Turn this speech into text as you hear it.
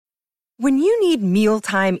When you need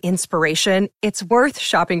mealtime inspiration, it's worth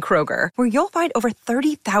shopping Kroger, where you'll find over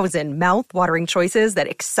 30,000 mouth-watering choices that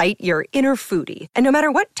excite your inner foodie. And no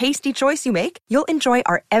matter what tasty choice you make, you'll enjoy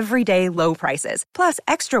our everyday low prices, plus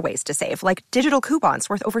extra ways to save, like digital coupons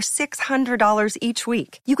worth over $600 each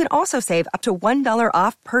week. You can also save up to $1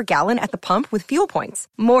 off per gallon at the pump with fuel points.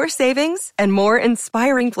 More savings and more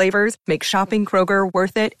inspiring flavors make shopping Kroger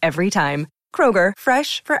worth it every time. Kroger,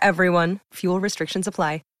 fresh for everyone. Fuel restrictions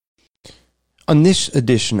apply. On this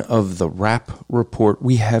edition of the Wrap Report,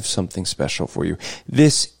 we have something special for you.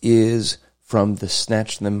 This is from the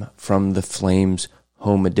Snatch Them from the Flames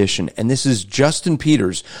Home Edition. And this is Justin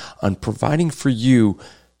Peters on providing for you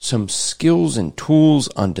some skills and tools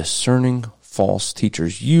on discerning false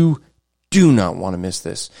teachers. You do not want to miss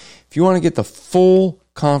this. If you want to get the full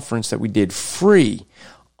conference that we did free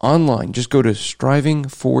online, just go to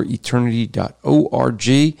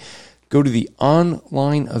strivingforeternity.org, go to the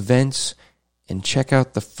online events, and check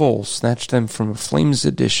out the full Snatch Them from the Flames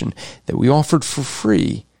edition that we offered for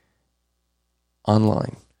free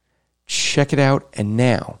online. Check it out. And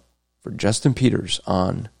now for Justin Peters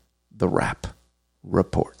on the Wrap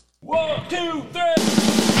Report. 1, 2, 3.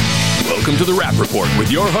 Welcome to the Wrap Report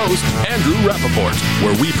with your host, Andrew Rappaport,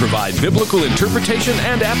 where we provide biblical interpretation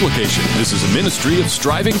and application. This is a ministry of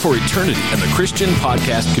Striving for Eternity and the Christian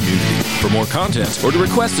podcast community. For more content or to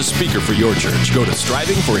request a speaker for your church, go to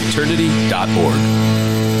strivingforeternity.org.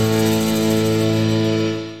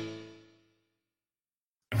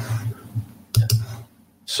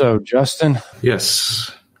 So, Justin.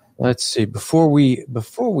 Yes. Let's see. Before we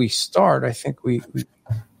start, I think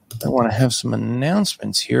I want to have some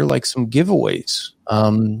announcements here, like some giveaways.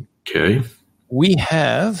 Okay. We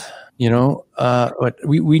have,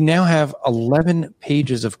 we now have 11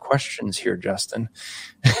 pages of questions here, Justin.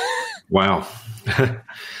 Wow.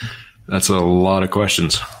 That's a lot of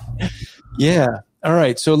questions. Yeah. All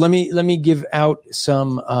right. So let me give out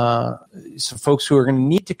some folks who are going to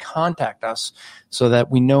need to contact us so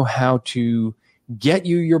that we know how to get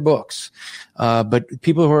you your books. But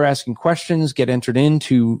people who are asking questions get entered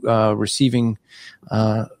into receiving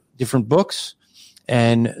different books.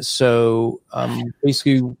 And so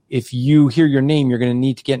basically, if you hear your name, you're going to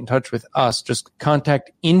need to get in touch with us. Just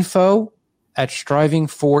contact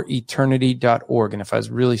info@strivingforeternity.org. And if I was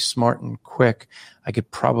really smart and quick, I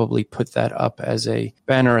could probably put that up as a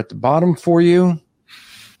banner at the bottom for you.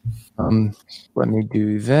 Let me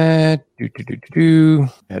do that.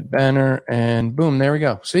 Add banner, and boom, there we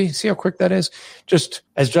go. See how quick that is? Just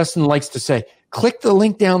as Justin likes to say, click the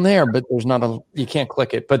link down there, but you can't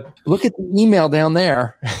click it. But look at the email down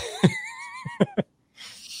there.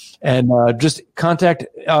 And just contact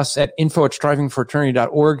us at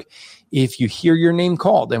info@strivingforeternity.org. If you hear your name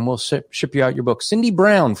called, then we'll ship you out your book. Cindy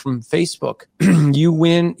Brown from Facebook, you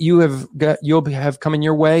win. You'll have coming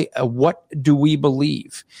your way. What do we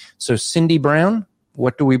believe? So Cindy Brown,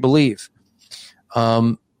 what do we believe?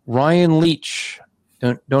 Ryan Leach,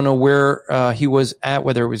 don't know where he was at,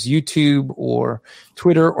 whether it was YouTube or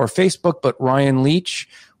Twitter or Facebook, but Ryan Leach,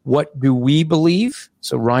 what do we believe?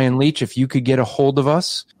 So Ryan Leach, if you could get a hold of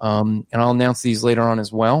us, and I'll announce these later on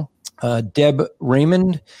as well. Deb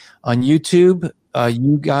Raymond on YouTube,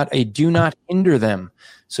 you got a do not hinder them.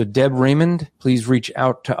 So Deb Raymond, please reach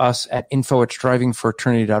out to us at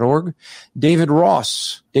info@strivingforeternity.org. David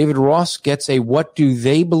Ross gets a what do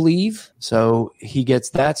they believe? So he gets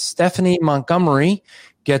that. Stephanie Montgomery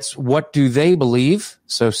gets what do they believe?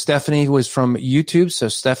 So Stephanie was from YouTube. So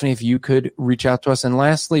Stephanie, if you could reach out to us. And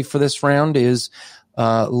lastly for this round is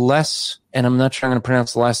Les, and I'm not sure I'm going to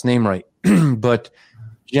pronounce the last name right, but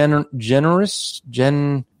Regnus.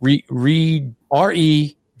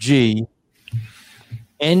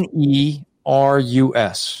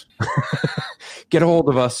 Get a hold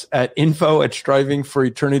of us at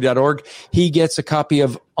info@strivingforeternity.org. He gets a copy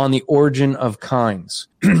of On the Origin of Kinds.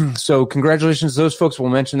 So congratulations to those folks. We'll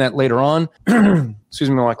mention that later on. Excuse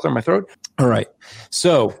me while I clear my throat. All right.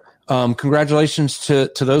 So congratulations to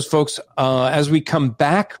those folks. As we come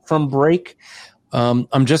back from break,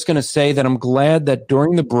 I'm just going to say that I'm glad that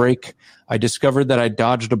during the break, I discovered that I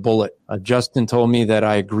dodged a bullet. Justin told me that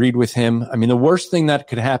I agreed with him. I mean, the worst thing that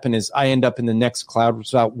could happen is I end up in the next Cloud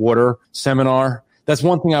Without Water seminar. That's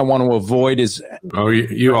one thing I want to avoid is... Oh,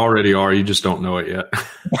 you already are. You just don't know it yet.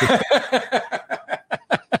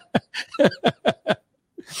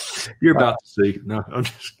 You're about to see. No, I'm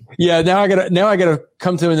just... Yeah, now I gotta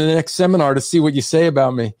come to the next seminar to see what you say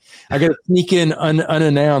about me. I gotta sneak in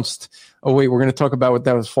unannounced. Oh wait, we're going to talk about what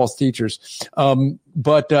that was, false teachers. And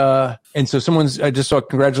so I just saw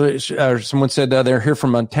congratulations. Someone said they're here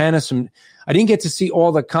from Montana. I didn't get to see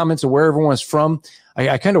all the comments of where everyone was from.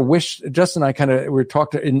 I kind of wish, Justin and I we were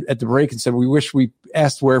talking at the break and said we wish we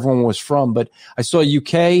asked where everyone was from, but I saw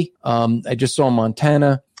UK. I just saw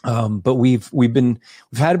Montana. But we've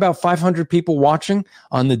had about 500 people watching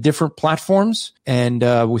on the different platforms, and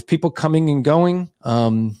with people coming and going.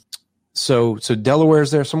 So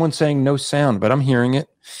Delaware's there. Someone's saying no sound, but I'm hearing it.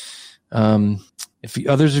 If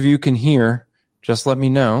others of you can hear, just let me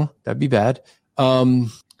know. That'd be bad.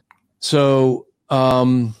 Let's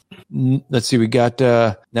see. We got,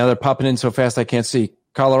 now they're popping in so fast I can't see.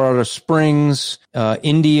 Colorado Springs,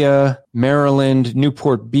 India, Maryland,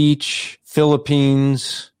 Newport Beach,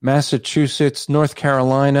 Philippines, Massachusetts, North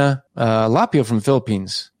Carolina, a lot of people from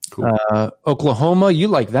Philippines. Cool. Oklahoma, you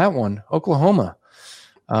like that one. Oklahoma,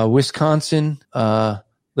 Wisconsin,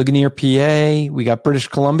 Ligonier, PA. We got British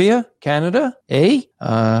Columbia, Canada,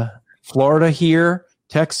 Florida here,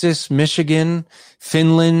 Texas, Michigan,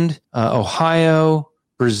 Finland, Ohio,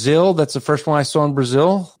 Brazil. That's the first one I saw in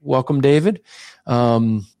Brazil. Welcome, David.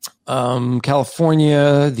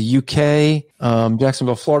 California, the UK,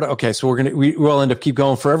 Jacksonville, Florida. Okay. So we'll end up keep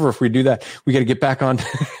going forever if we do that. We got to get back on.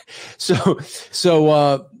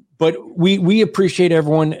 But we appreciate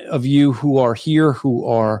everyone of you who are here, who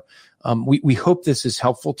are, we hope this is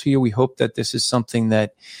helpful to you. We hope that this is something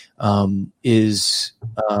that, is,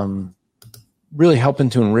 really helping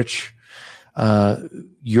to enrich,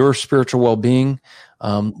 your spiritual well-being.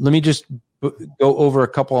 Let me just go over a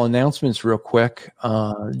couple announcements real quick,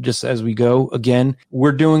 just as we go. Again,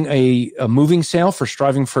 we're doing a moving sale for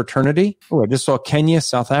Striving for Eternity. Oh, I just saw Kenya,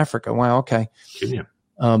 South Africa. Wow. Okay. Kenya.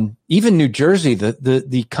 Even New Jersey,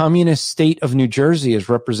 the communist state of New Jersey is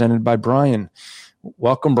represented by Brian.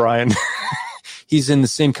 Welcome, Brian. He's in the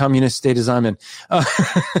same communist state as I'm in.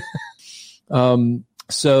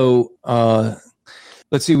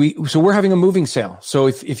 Let's see. We're having a moving sale. So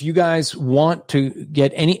if you guys want to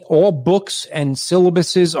get all books and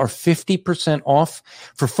syllabuses are 50% off.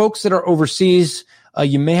 For folks that are overseas,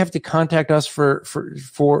 you may have to contact us for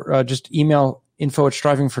just email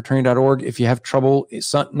info@strivingforeternity.org. If you have trouble,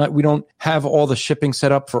 we don't have all the shipping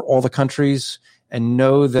set up for all the countries, and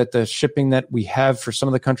know that the shipping that we have for some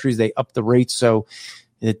of the countries, they up the rate. So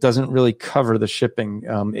it doesn't really cover the shipping.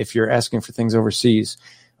 If you're asking for things overseas.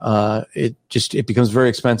 It becomes very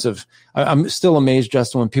expensive. I'm still amazed,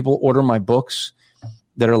 Justin, when people order my books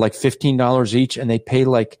that are like $15 each and they pay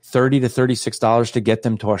like $30 to $36 to get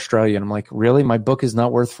them to Australia. And I'm like, really? My book is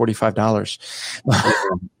not worth $45.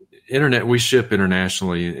 We ship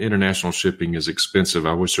internationally. International shipping is expensive.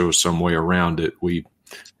 I wish there was some way around it.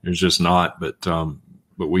 There's just not, but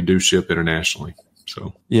we do ship internationally.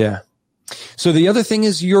 So, yeah. So the other thing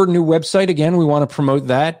is your new website. Again, we want to promote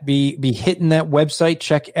that. Be hitting that website.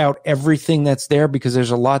 Check out everything that's there, because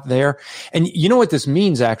there's a lot there. And you know what this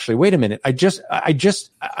means, actually? Wait a minute. I just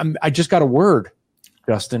got a word,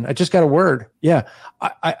 Justin. I just got a word. Yeah.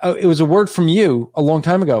 It was a word from you a long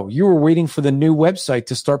time ago. You were waiting for the new website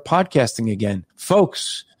to start podcasting again.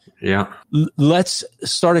 Folks. Yeah. Let's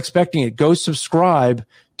start expecting it. Go subscribe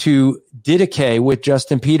to Didache with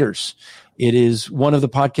Justin Peters. It is one of the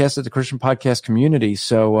podcasts at the Christian Podcast Community.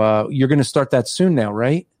 So you're going to start that soon now,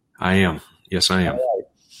 right? I am. Yes, I am.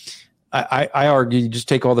 I argue you just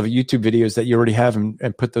take all the YouTube videos that you already have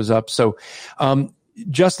and put those up. So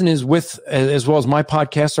Justin is with, as well as my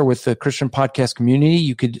podcast, are with the Christian Podcast Community.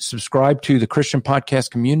 You could subscribe to the Christian Podcast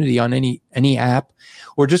Community on any app,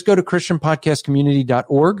 or just go to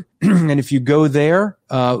christianpodcastcommunity.org. And if you go there,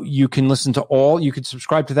 you can listen to you could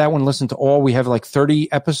subscribe to that one, listen to all. We have like 30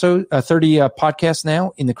 podcasts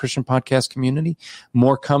now in the Christian Podcast Community,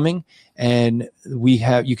 more coming. And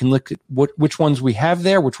you can look at which ones we have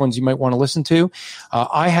there, which ones you might want to listen to.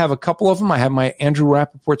 I have a couple of them. I have my Andrew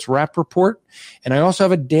Rappaport's Rap Report, and I also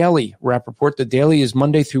have a daily Rap Report. The daily is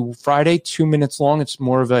Monday through Friday, 2 minutes long. It's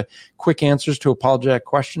more of a quick answers to apologetic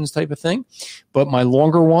questions type of thing. But my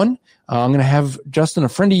longer one, I'm going to have, Justin, a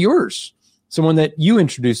friend of yours, someone that you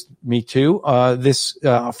introduced me to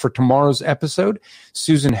for tomorrow's episode,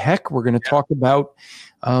 Susan Heck. We're going to talk about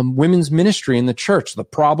women's ministry in the church, the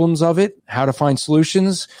problems of it, how to find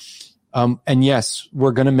solutions. And yes,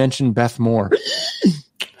 we're going to mention Beth Moore.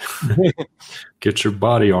 Get your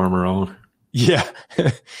body armor on. Yeah.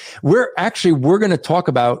 We're going to talk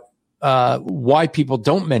about why people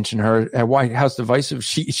don't mention her and how divisive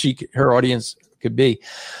her audience could be.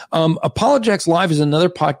 Apologetics Live is another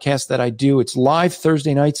podcast that I do. It's live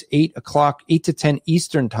Thursday nights, 8 to 10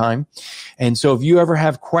 Eastern time. And so if you ever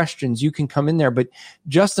have questions, you can come in there. But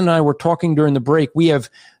Justin and I were talking during the break. We have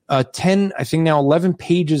 10, I think now 11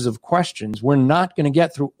 pages of questions. We're not going to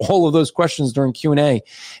get through all of those questions during Q&A.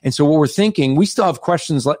 And so what we're thinking, we still have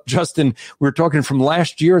questions like Justin, we were talking from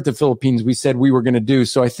last year at the Philippines, we said we were going to do.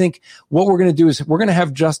 So I think what we're going to do is we're going to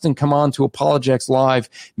have Justin come on to Apologetics Live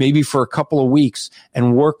maybe for a couple of weeks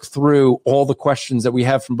and work through all the questions that we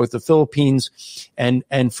have from both the Philippines and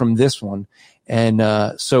from this one. And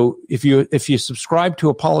so if you subscribe to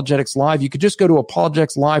Apologetics Live, you could just go to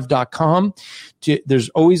apologeticslive.com. There's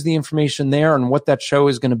always the information there on what that show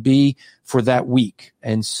is going to be for that week.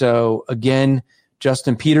 And so again,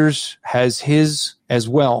 Justin Peters has his as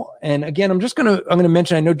well. And again, I'm going to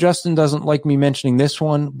mention, I know Justin doesn't like me mentioning this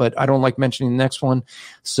one, but I don't like mentioning the next one.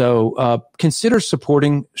 So consider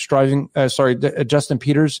supporting Justin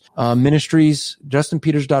Peters Ministries.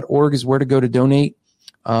 JustinPeters.org is where to go to donate.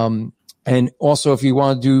 And also, if you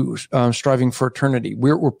want to do Striving for Eternity,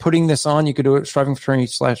 we're putting this on. You could do it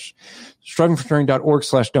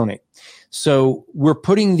strivingforeternity.org/donate. So we're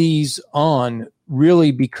putting these on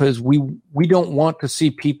really because we don't want to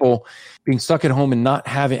see people being stuck at home and not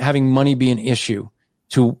having money be an issue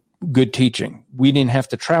to good teaching. We didn't have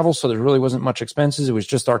to travel, so there really wasn't much expenses. It was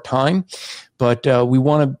just our time. But we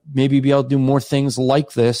want to maybe be able to do more things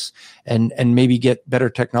like this and maybe get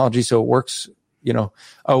better technology so it works.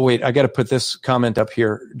 Oh wait, I got to put this comment up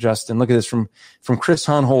here, Justin. Look at this from Chris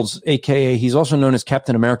Honholz, aka he's also known as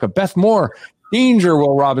Captain America. Beth Moore, danger,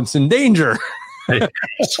 Will Robinson, danger. Hey,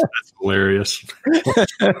 that's hilarious.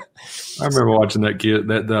 I remember watching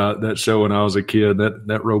that show when I was a kid.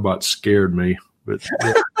 That robot scared me. But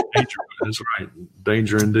danger, that's right,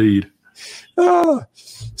 danger indeed.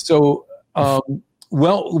 So,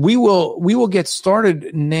 well, we will get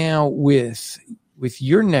started now with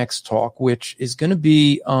your next talk, which is going to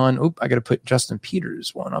be on, I got to put Justin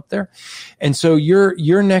Peters one up there. And so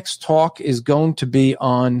your next talk is going to be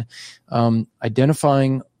on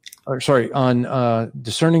discerning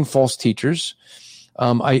false teachers.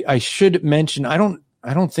 I should mention, I don't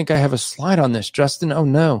think I have a slide on this, Justin. Oh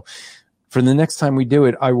no. For the next time we do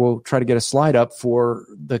it, I will try to get a slide up for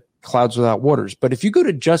the Clouds Without Waters. But if you go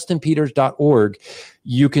to justinpeters.org,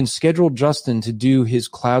 you can schedule Justin to do his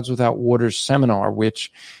Clouds Without Waters seminar,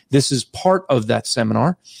 which this is part of that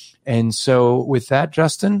seminar. And so with that,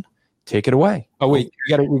 Justin, take it away. Oh, wait,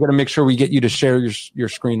 we got to make sure we get you to share your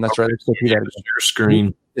screen. That's right. Let's go through that. Your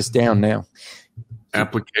screen. It's down now.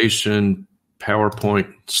 Application,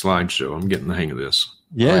 PowerPoint, slideshow. I'm getting the hang of this.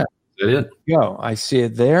 Yeah. Right. Is that it? Go. I see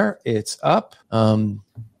it there. It's up.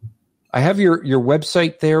 I have your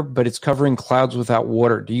website there, but it's covering Clouds Without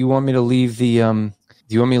Water. Do you want me to leave the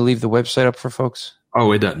website up for folks?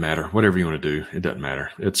 Oh, it doesn't matter. Whatever you want to do, it doesn't matter.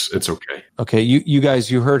 It's okay. Okay, you guys,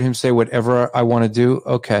 you heard him say whatever I want to do.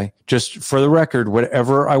 Okay, just for the record,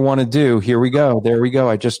 whatever I want to do. Here we go. There we go.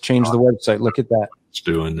 I just changed the website. Look at that. It's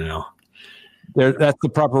doing now. There, that's the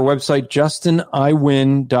proper website.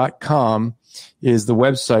 JustinIwin.com is the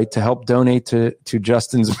website to help donate to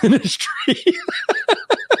Justin's ministry.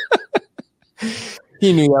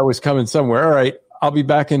 He knew that was coming somewhere. All right, I'll be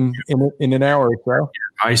back in an hour or so.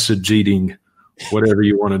 Eisegeting, whatever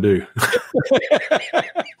you want to do.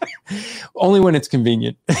 Only when it's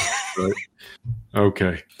convenient. Right.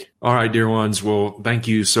 Okay. All right, dear ones. Well, thank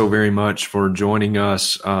you so very much for joining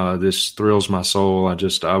us. This thrills my soul.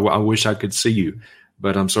 I wish I could see you,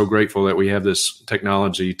 but I'm so grateful that we have this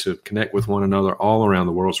technology to connect with one another all around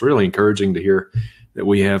the world. It's really encouraging to hear that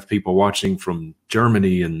we have people watching from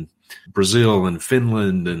Germany and Brazil and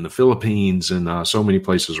Finland and the Philippines and so many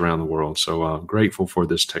places around the world. So grateful for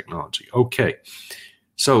this technology. Okay,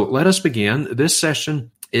 so let us begin. This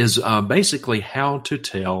session is basically how to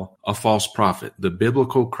tell a false prophet, the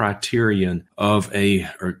biblical criteria of a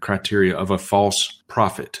false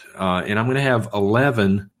prophet. And I'm going to have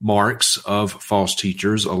 11 marks of false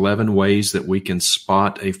teachers, 11 ways that we can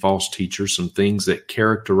spot a false teacher, some things that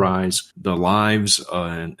characterize the lives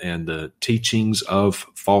and the teachings of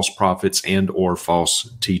false prophets and or false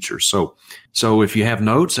teachers. So if you have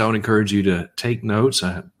notes, I would encourage you to take notes.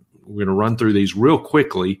 We're going to run through these real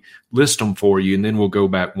quickly, list them for you, and then we'll go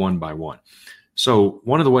back one by one. So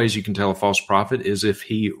one of the ways you can tell a false prophet is if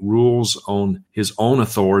he rules on his own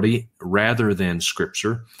authority rather than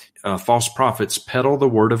Scripture. False prophets peddle the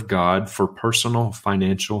word of God for personal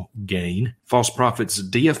financial gain. False prophets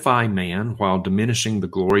deify man while diminishing the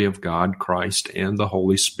glory of God, Christ, and the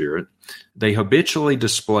Holy Spirit. They habitually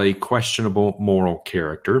display questionable moral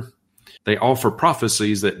character. They offer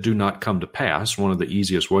prophecies that do not come to pass. One of the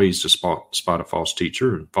easiest ways to spot a false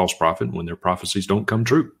teacher and false prophet when their prophecies don't come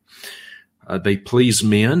true. They please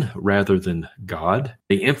men rather than God.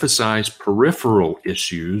 They emphasize peripheral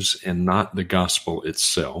issues and not the gospel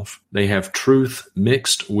itself. They have truth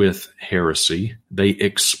mixed with heresy. They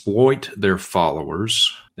exploit their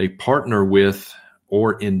followers. They partner with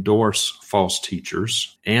or endorse false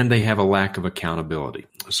teachers, and they have a lack of accountability.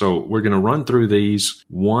 So we're going to run through these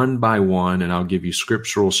one by one, and I'll give you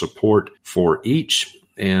scriptural support for each.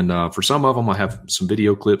 And for some of them, I have some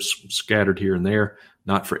video clips scattered here and there.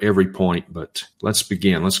 Not for every point, but let's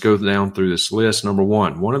begin. Let's go down through this list. Number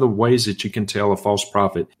one of the ways that you can tell a false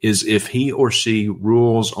prophet is if he or she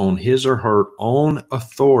rules on his or her own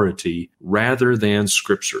authority rather than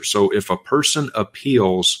Scripture. So if a person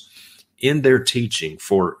appeals in their teaching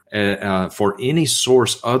for any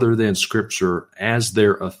source other than Scripture as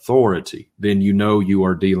their authority, then you know you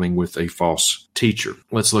are dealing with a false teacher.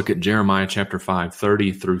 Let's look at Jeremiah chapter 5,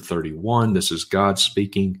 30 through 31. This is God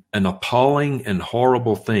speaking. An appalling and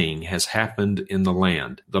horrible thing has happened in the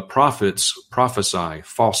land. The prophets prophesy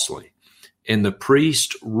falsely, and the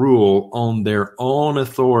priests rule on their own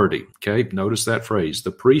authority. Okay, notice that phrase.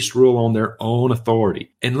 The priests rule on their own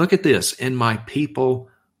authority. And look at this. And my people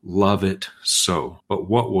love it so. But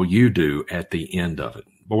what will you do at the end of it?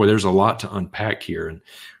 Boy, there's a lot to unpack here, and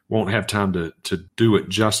won't have time to do it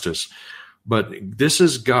justice. But this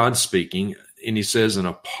is God speaking, and he says, an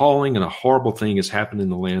appalling and a horrible thing has happened in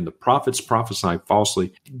the land. The prophets prophesy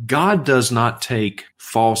falsely. God does not take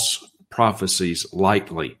false prophecies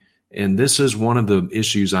lightly. And this is one of the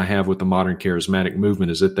issues I have with the modern charismatic movement,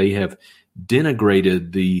 is that they have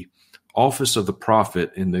denigrated the office of the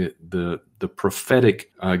prophet and the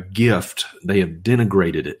prophetic gift. They have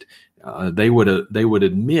denigrated it. They would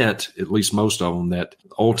admit, at least most of them, that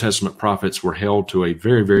Old Testament prophets were held to a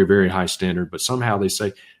very, very, very high standard. But somehow they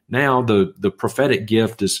say now the prophetic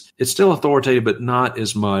gift it's still authoritative, but not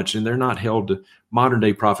as much. And they're not held to, modern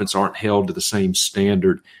day prophets aren't held to the same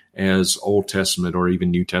standard as Old Testament or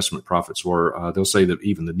even New Testament prophets were. They'll say that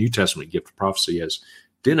even the New Testament gift of prophecy has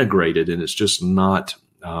denigrated, and it's just not.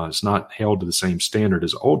 It's not held to the same standard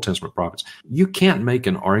as Old Testament prophets. You can't make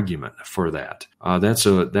an argument for that. That's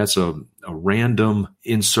a random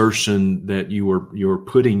insertion that you're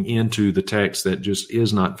putting into the text that just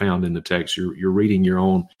is not found in the text. You're reading your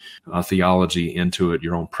own theology into it,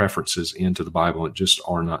 your own preferences into the Bible, and just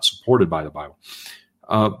are not supported by the Bible.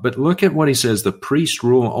 But look at what he says. The priests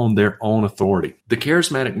rule on their own authority. The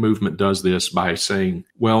charismatic movement does this by saying,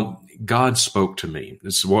 well, God spoke to me.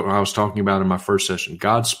 This is what I was talking about in my first session.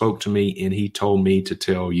 God spoke to me and he told me to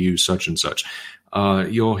tell you such and such.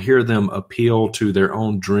 You'll hear them appeal to their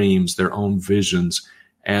own dreams, their own visions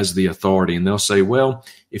as the authority. And they'll say, well,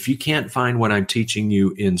 if you can't find what I'm teaching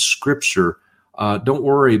you in Scripture, don't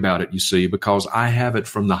worry about it, you see, because I have it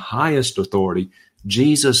from the highest authority.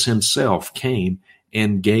 Jesus himself came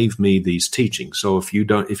and gave me these teachings. So if you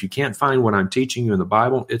can't find what I'm teaching you in the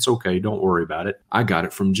Bible, it's okay. Don't worry about it. I got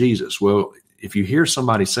it from Jesus. Well, if you hear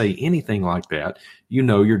somebody say anything like that, you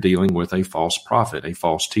know you're dealing with a false prophet, a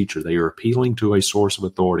false teacher. They are appealing to a source of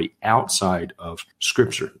authority outside of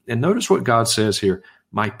Scripture. And notice what God says here.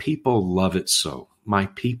 My people love it so. My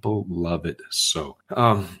people love it so.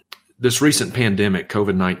 This recent pandemic,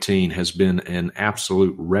 COVID-19, has been an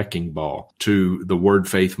absolute wrecking ball to the word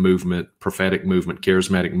faith movement, prophetic movement,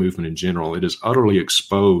 charismatic movement in general. It has utterly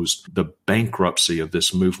exposed the bankruptcy of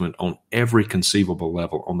this movement on every conceivable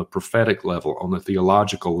level, on the prophetic level, on the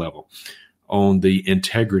theological level, on the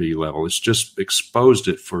integrity level. It's just exposed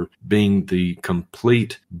it for being the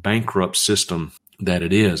complete bankrupt system that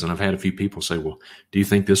it is. And I've had a few people say, well, do you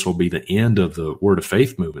think this will be the end of the word of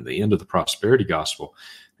faith movement, the end of the prosperity gospel?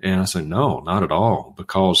 And I said, no, not at all,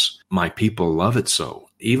 because my people love it so.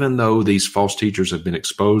 Even though these false teachers have been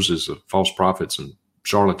exposed as false prophets and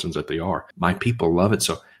charlatans that they are, my people love it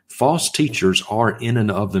so. False teachers are in and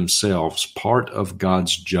of themselves part of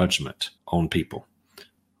God's judgment on people.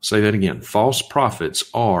 Say that again. False prophets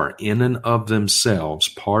are in and of themselves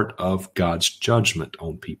part of God's judgment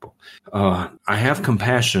on people. I have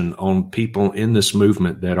compassion on people in this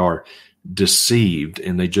movement that are deceived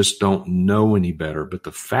and they just don't know any better. But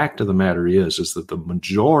the fact of the matter is that the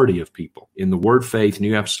majority of people in the Word Faith,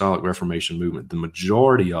 New Apostolic Reformation movement, the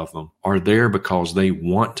majority of them are there because they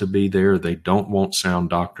want to be there. They don't want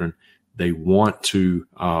sound doctrine. They want to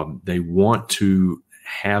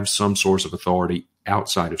have some source of authority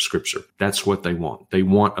outside of Scripture. That's what they want. They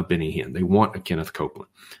want a Benny Hinn. They want a Kenneth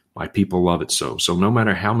Copeland. My people love it so. So no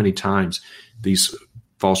matter how many times these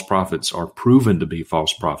false prophets are proven to be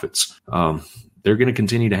false prophets, they're going to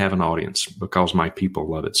continue to have an audience because my people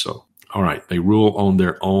love it so. All right. They rule on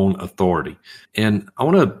their own authority. And I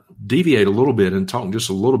want to deviate a little bit and talk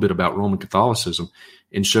just a little bit about Roman Catholicism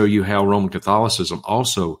and show you how Roman Catholicism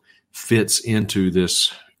also fits into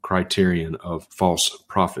this criterion of false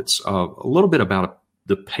prophets. A little bit about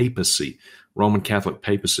the papacy, Roman Catholic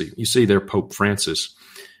papacy. You see there Pope Francis.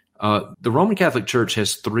 The Roman Catholic Church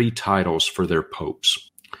has 3 titles for their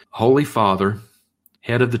popes: Holy Father,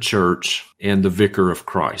 Head of the Church, and the Vicar of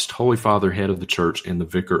Christ. Holy Father, Head of the Church, and the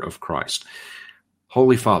Vicar of Christ.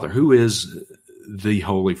 Holy Father. Who is the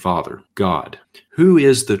Holy Father? God. Who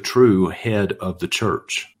is the true head of the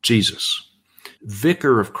church? Jesus.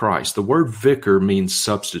 Vicar of Christ. The word vicar means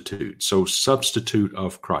substitute. So substitute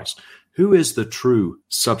of Christ. Who is the true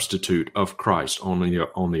substitute of Christ on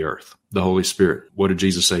the earth? The Holy Spirit. What did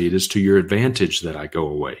Jesus say? It is to your advantage that I go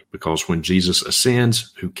away. Because when Jesus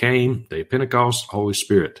ascends, who came? Day of Pentecost, Holy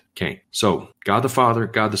Spirit came. So God the Father,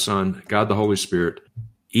 God the Son, God the Holy Spirit.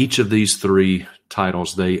 Each of these 3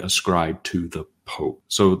 titles they ascribe to the Pope.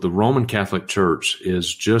 So the Roman Catholic Church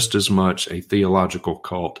is just as much a theological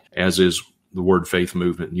cult as is the Word Faith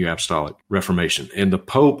Movement, New Apostolic Reformation. And the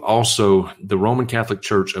Pope also, the Roman Catholic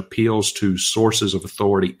Church appeals to sources of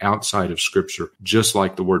authority outside of Scripture, just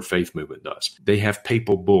like the Word Faith Movement does. They have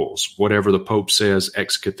papal bulls. Whatever the Pope says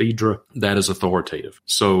ex cathedra, that is authoritative.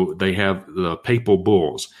 So they have the papal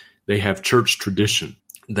bulls. They have church tradition.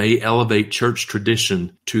 They elevate church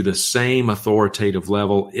tradition to the same authoritative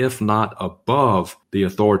level, if not above the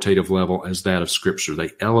authoritative level as that of Scripture.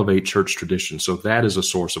 They elevate church tradition. So that is a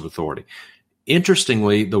source of authority.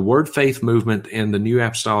 Interestingly, the Word Faith Movement and the New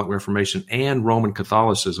Apostolic Reformation and Roman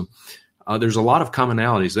Catholicism, there's a lot of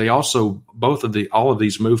commonalities. They also, all of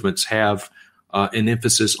these movements have an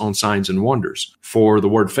emphasis on signs and wonders. For the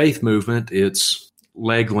Word Faith Movement, it's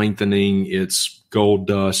leg lengthening, it's gold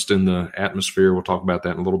dust in the atmosphere. We'll talk about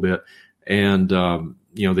that in a little bit. And,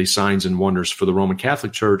 these signs and wonders. For the Roman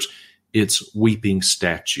Catholic Church, it's weeping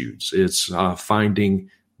statues. It's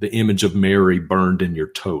finding the image of Mary burned in your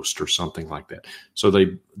toast or something like that. So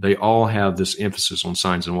they all have this emphasis on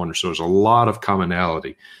signs and wonders. So there's a lot of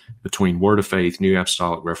commonality between Word of Faith, New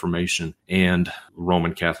Apostolic Reformation, and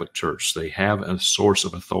Roman Catholic Church. They have a source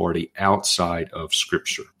of authority outside of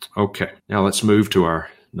Scripture. Okay, now let's move to our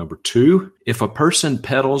number 2. If a person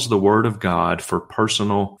peddles the Word of God for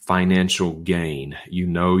personal financial gain, you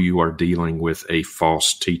know you are dealing with a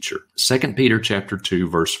false teacher. 2 Peter chapter 2,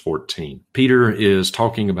 verse 14. Peter is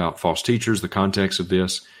talking about false teachers. The context of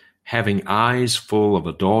this: having eyes full of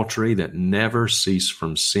adultery that never cease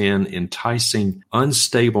from sin, enticing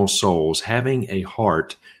unstable souls, having a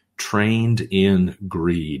heart trained in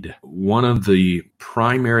greed. One of the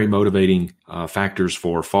primary motivating factors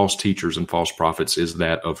for false teachers and false prophets is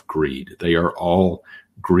that of greed. They are all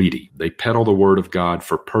greedy. They peddle the Word of God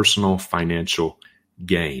for personal financial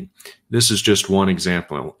gain. This is just one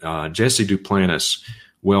example. Jesse Duplantis,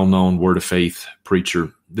 well-known Word of Faith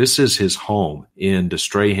preacher, this is his home in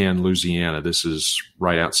Destrehan, Louisiana. This is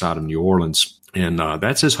right outside of New Orleans, and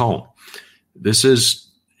that's his home. This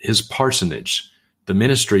is his parsonage. The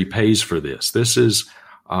ministry pays for this. This is,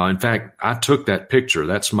 in fact, I took that picture.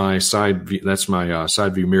 That's my side view. That's my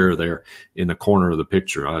side view mirror there in the corner of the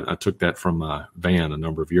picture. I took that from my van a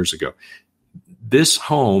number of years ago. This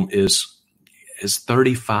home is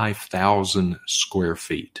 35,000 square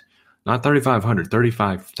feet. Not 3,500,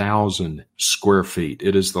 35,000 square feet.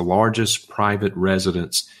 It is the largest private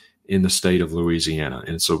residence in the state of Louisiana,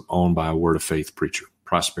 and it's owned by a Word of Faith preacher,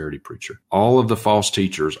 prosperity preacher. All of the false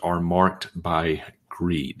teachers are marked by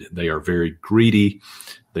greed. They are very greedy.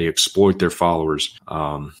 They exploit their followers.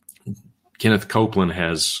 Kenneth Copeland,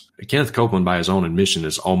 by his own admission,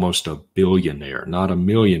 is almost a billionaire, not a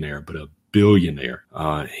millionaire, but a billionaire.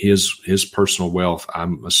 His personal wealth,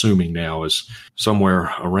 I'm assuming now, is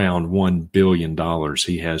somewhere around $1 billion.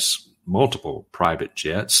 He has multiple private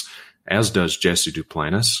jets, as does Jesse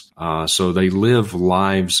Duplantis. So they live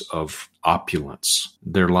lives of opulence.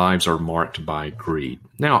 Their lives are marked by greed.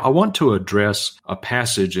 Now, I want to address a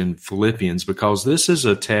passage in Philippians because this is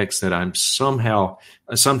a text that I'm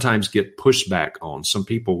sometimes get pushback on. Some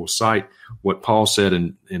people will cite what Paul said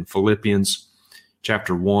in Philippians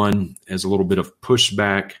chapter 1 as a little bit of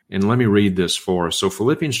pushback. And let me read this for us. So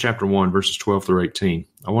Philippians chapter 1, verses 12 through 18.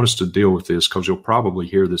 I want us to deal with this because you'll probably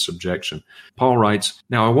hear this objection. Paul writes,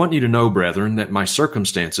 "Now I want you to know, brethren, that my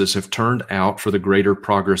circumstances have turned out for the greater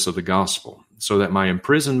progress of the gospel, so that my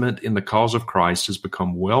imprisonment in the cause of Christ has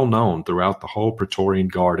become well known throughout the whole Praetorian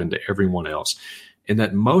Guard and to everyone else, and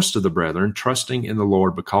that most of the brethren, trusting in the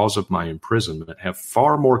Lord because of my imprisonment, have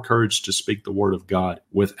far more courage to speak the word of God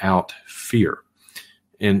without fear."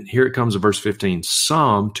 And here it comes in verse 15.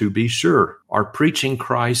 "Some, to be sure, are preaching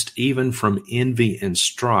Christ even from envy and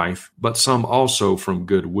strife, but some also from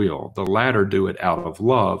goodwill. The latter do it out of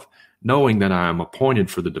love, knowing that I am appointed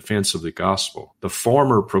for the defense of the gospel. The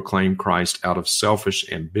former proclaim Christ out of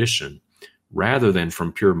selfish ambition rather than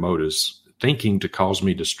from pure motives, thinking to cause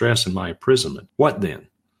me distress in my imprisonment. What then?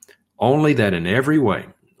 Only that in every way,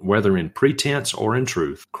 whether in pretense or in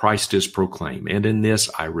truth, Christ is proclaimed, and in this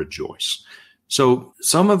I rejoice. So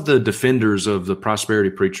some of the defenders of the prosperity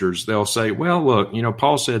preachers, they'll say, well, look,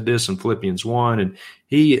 Paul said this in Philippians 1, and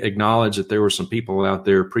he acknowledged that there were some people out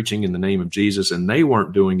there preaching in the name of Jesus, and they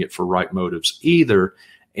weren't doing it for right motives either.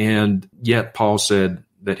 And yet Paul said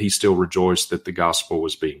that he still rejoiced that the gospel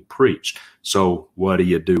was being preached. So what do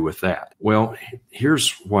you do with that? Well,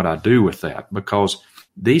 here's what I do with that, because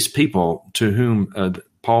these people to whom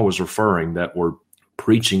Paul was referring that were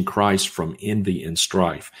preaching Christ from envy and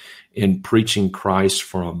strife, and preaching Christ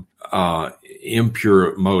from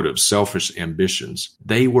impure motives, selfish ambitions,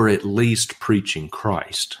 they were at least preaching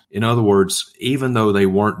Christ. In other words, even though they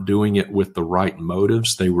weren't doing it with the right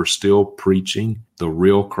motives, they were still preaching the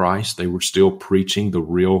real Christ. They were still preaching the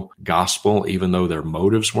real gospel, even though their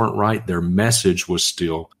motives weren't right. Their message was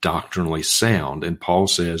still doctrinally sound. And Paul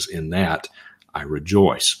says, in that, I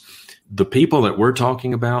rejoice. The people that we're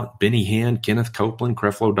talking about, Benny Hinn, Kenneth Copeland,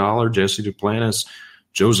 Creflo Dollar, Jesse Duplantis,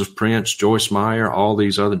 Joseph Prince, Joyce Meyer, all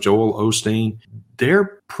these other, Joel Osteen,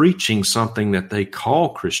 they're preaching something that they call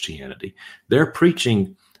Christianity. They're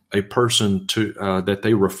preaching a person that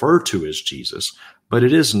they refer to as Jesus, but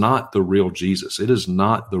it is not the real Jesus. It is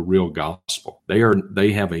not the real gospel.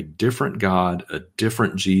 They have a different God, a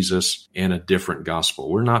different Jesus, and a different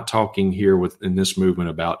gospel. We're not talking here in this movement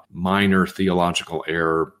about minor theological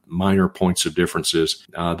error, minor points of differences.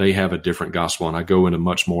 They have a different gospel, and I go into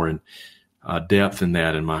much more in depth in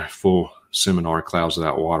that in my full seminar, Clouds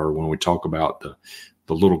Without Water, when we talk about the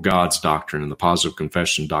little gods doctrine and the positive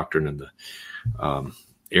confession doctrine and the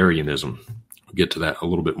Arianism. We'll get to that, a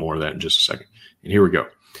little bit more of that in just a second. And here we go.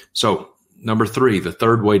 So number 3, the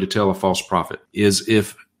third way to tell a false prophet is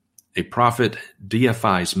if a prophet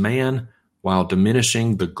deifies man while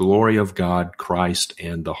diminishing the glory of God, Christ,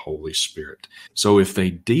 and the Holy Spirit. So if they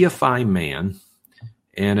deify man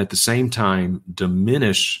and at the same time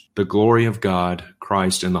diminish the glory of God,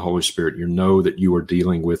 Christ, and the Holy Spirit, you know that you are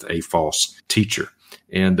dealing with a false teacher.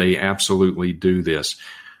 And they absolutely do this.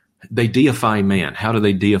 They deify man. How do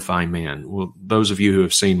they deify man? Well, those of you who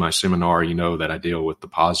have seen my seminar, you know that I deal with the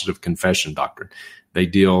positive confession doctrine. They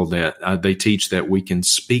teach that we can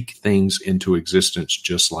speak things into existence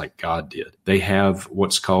just like God did. They have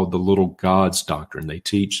what's called the little gods doctrine. They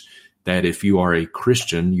teach that if you are a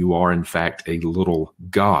Christian, you are in fact a little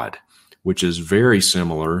God, which is very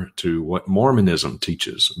similar to what Mormonism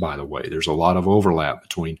teaches, by the way. There's a lot of overlap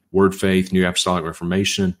between Word Faith, New Apostolic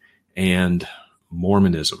Reformation, and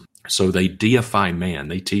Mormonism. So they deify man.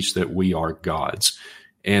 They teach that we are gods.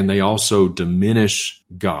 And they also diminish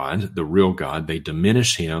God, the real God. They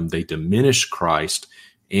diminish him. They diminish Christ.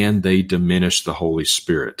 And they diminish the Holy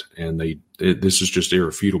Spirit. And this is just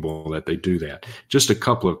irrefutable that they do that. Just a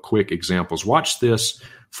couple of quick examples. Watch this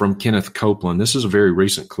from Kenneth Copeland. This is a very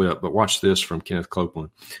recent clip, but watch this from Kenneth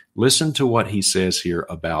Copeland. Listen to what he says here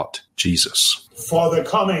about Jesus. For the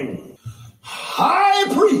coming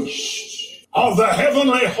high priest of the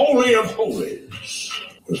heavenly holy of holies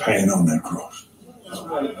was hanging on that cross.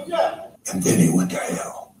 And then he went to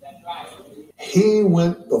hell. He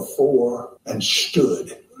went before and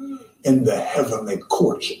stood in the heavenly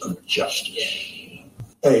courts of justice.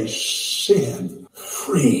 A sin-free,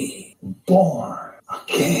 born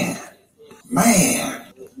again man.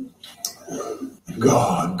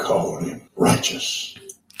 God called him righteous.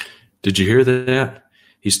 Did you hear that?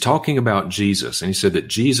 He's talking about Jesus, and he said that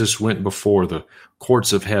Jesus went before the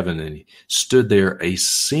courts of heaven and he stood there a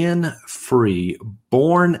sin-free,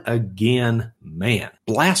 born-again man.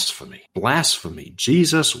 Blasphemy. Blasphemy.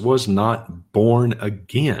 Jesus was not born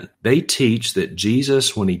again. They teach that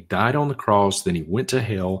Jesus, when he died on the cross, then he went to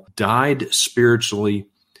hell, died spiritually,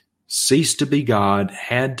 ceased to be God,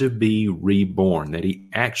 had to be reborn, that he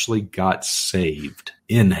actually got saved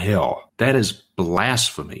in hell. That is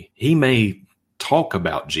blasphemy. He may talk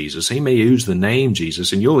about Jesus. He may use the name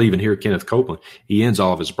Jesus, and you'll even hear Kenneth Copeland. He ends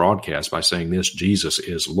all of his broadcasts by saying this, Jesus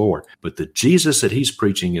is Lord. But the Jesus that he's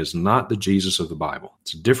preaching is not the Jesus of the Bible.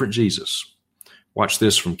 It's a different Jesus. Watch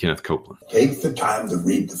this from Kenneth Copeland. Take the time to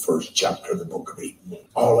read the first chapter of the book of Eden.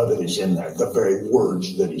 All of it is in there, the very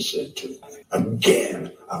words that he said to him.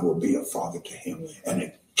 Again, I will be a father to him,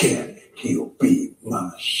 and again, he'll be my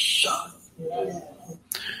son.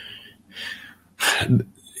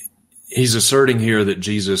 He's asserting here that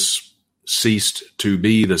Jesus ceased to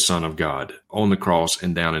be the Son of God on the cross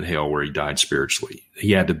and down in hell where he died spiritually.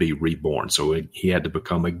 He had to be reborn. So he had to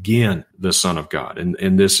become again the Son of God.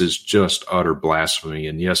 And this is just utter blasphemy.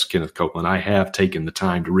 And yes, Kenneth Copeland, I have taken the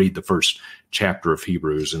time to read the first chapter of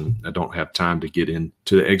Hebrews, and I don't have time to get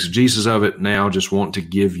into the exegesis of it now. Just want to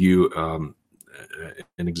give you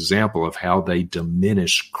an example of how they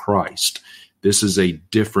diminish Christ. This is a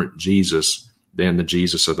different Jesus than the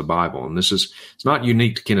Jesus of the Bible. And it's not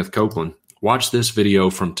unique to Kenneth Copeland. Watch this video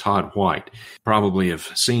from Todd White. Probably have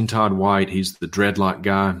seen Todd White. He's the dreadlock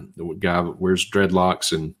guy, the guy that wears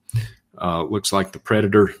dreadlocks and looks like the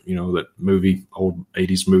Predator, that movie, old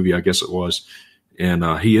 80s movie, I guess it was. And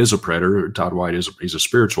he is a predator. Todd White he's a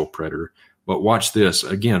spiritual predator. But watch this.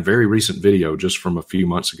 Again, very recent video just from a few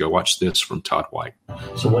months ago. Watch this from Todd White.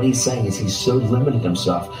 So what he's saying is he's so limited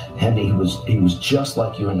himself, and he was just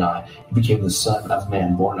like you and I. He became the Son of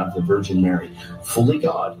Man, born of the Virgin Mary, fully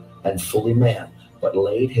God and fully man, but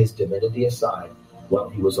laid his divinity aside while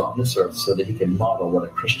he was on this earth so that he can model what a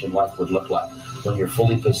Christian life would look like when you're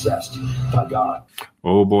fully possessed by God.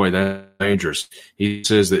 Oh boy, that's dangerous. He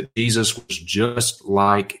says that Jesus was just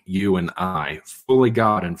like you and I, fully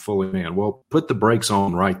God and fully man. Well, put the brakes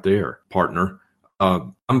on right there, partner.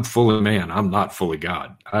 I'm fully man. I'm not fully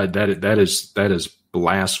God. That is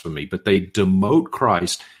blasphemy. But they demote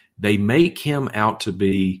Christ. They make him out to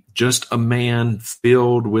be just a man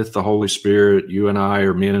filled with the Holy Spirit. You and I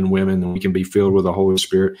are men and women, and we can be filled with the Holy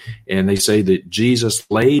Spirit. And they say that Jesus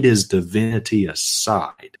laid his divinity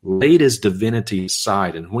aside.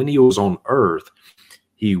 And when he was on earth,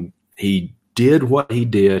 he did what he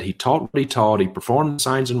did. He taught what he taught. He performed the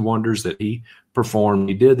signs and wonders that he performed.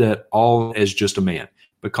 He did that all as just a man,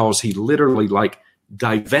 because he literally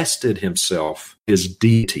divested himself his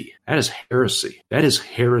deity. That is heresy.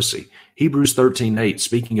 Hebrews 13:8,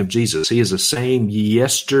 speaking of Jesus, he is the same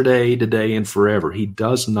yesterday, today, and forever. He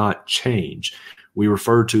does not change. We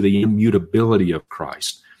refer to the immutability of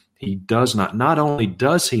Christ. He does not only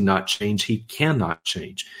does he not change, he cannot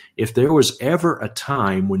change. If there was ever a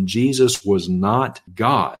time when Jesus was not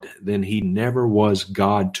God, then he never was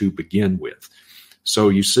God to begin with. So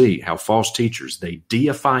you see how false teachers, they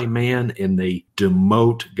deify man and they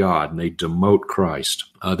demote God and they demote Christ.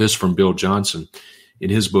 This from Bill Johnson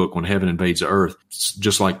in his book, When Heaven Invades the Earth.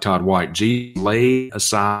 Just like Todd White, Jesus laid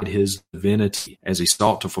aside his divinity as he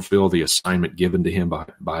sought to fulfill the assignment given to him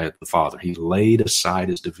by the Father. He laid aside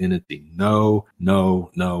his divinity. No,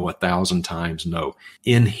 1,000 times no.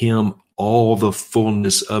 In him all the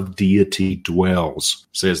fullness of deity dwells,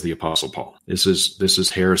 says the Apostle Paul. This is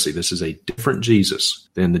heresy. This is a different Jesus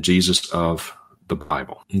than the Jesus of the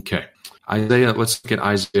Bible. Okay. Isaiah, let's look at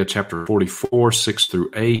Isaiah chapter 44, 6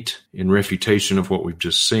 through 8, in refutation of what we've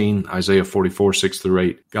just seen. Isaiah 44, 6 through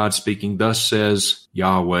 8. God speaking, thus says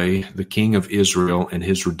Yahweh, the King of Israel and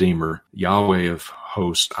his Redeemer, Yahweh of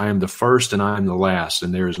hosts, I am the first and I am the last,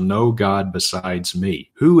 and there is no God besides me.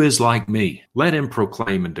 Who is like me? Let him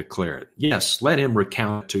proclaim and declare it. Yes, let him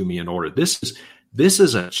recount it to me in order. This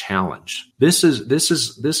is a challenge. This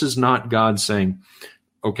is not God saying,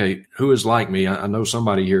 okay, who is like me? I know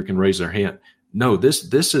somebody here can raise their hand. No,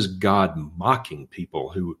 this is God mocking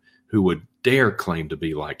people who would dare claim to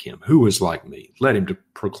be like him. Who is like me? Let him to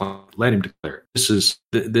proclaim. Let him declare.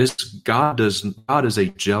 God is a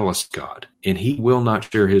jealous God, and he will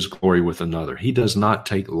not share his glory with another. He does not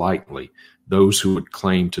take lightly those who would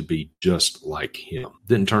claim to be just like him.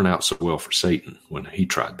 Didn't turn out so well for Satan when he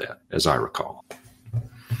tried that, as I recall.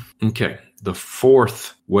 Okay. The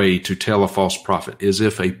fourth way to tell a false prophet is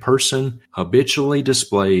if a person habitually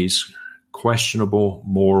displays questionable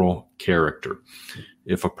moral character.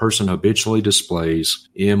 If a person habitually displays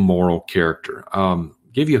immoral character.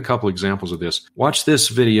 Give you a couple examples of this. Watch this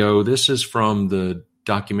video. This is from the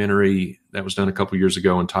documentary that was done a couple years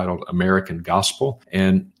ago entitled American Gospel.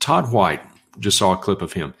 And Todd White, just saw a clip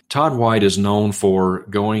of him. Todd White is known for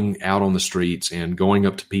going out on the streets and going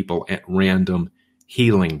up to people at random,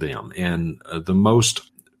 healing them. And the most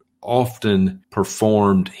often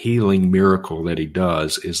performed healing miracle that he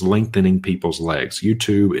does is lengthening people's legs.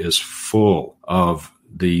 YouTube is full of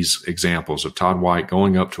these examples of Todd White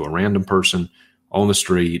going up to a random person on the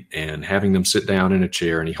street and having them sit down in a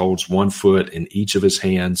chair, and he holds one foot in each of his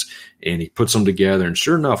hands and he puts them together. And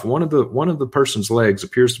sure enough, one of the person's legs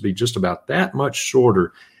appears to be just about that much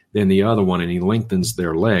shorter than the other one, and he lengthens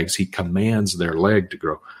their legs. He commands their leg to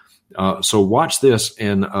grow. So watch this,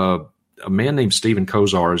 and a man named Stephen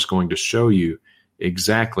Kozar is going to show you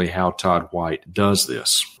exactly how Todd White does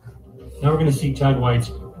this. Now we're going to see Todd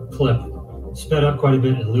White's clip sped up quite a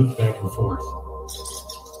bit and loop back and forth.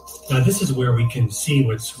 Now, this is where we can see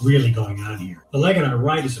what's really going on here. The leg on our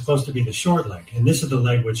right is supposed to be the short leg, and this is the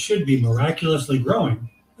leg which should be miraculously growing,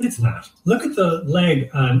 but it's not. Look at the leg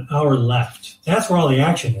on our left. That's where all the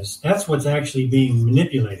action is. That's what's actually being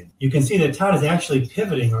manipulated. You can see that Todd is actually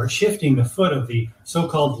pivoting or shifting the foot of the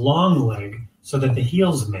so-called long leg so that the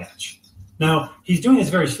heels match. Now, he's doing this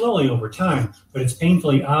very slowly over time, but it's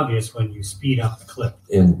painfully obvious when you speed up the clip.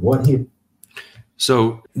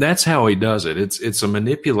 So that's how he does it. It's a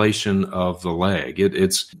manipulation of the leg.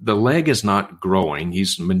 The leg is not growing.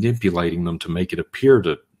 He's manipulating them to make it appear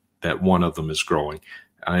that one of them is growing.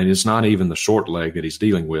 And it's not even the short leg that he's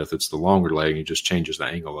dealing with. It's the longer leg, and he just changes the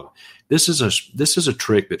angle of it. This is a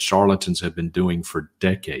trick that charlatans have been doing for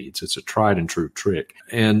decades. It's a tried and true trick.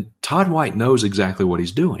 And Todd White knows exactly what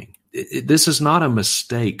he's doing. This is not a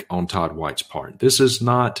mistake on Todd White's part. This is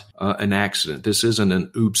not an accident. This isn't an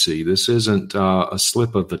oopsie. This isn't a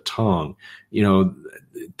slip of the tongue.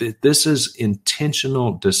 This is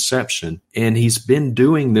intentional deception, and he's been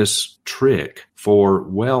doing this trick for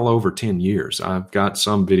well over 10 years. I've got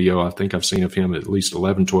some video I think I've seen of him at least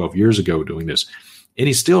 11, 12 years ago doing this, and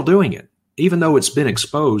he's still doing it. Even though it's been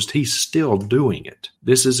exposed, he's still doing it.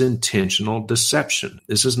 This is intentional deception.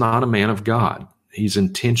 This is not a man of God. He's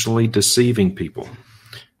intentionally deceiving people.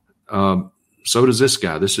 So does this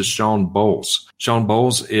guy. This is Shawn Bolz. Shawn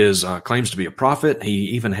Bolz claims to be a prophet. He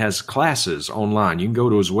even has classes online. You can go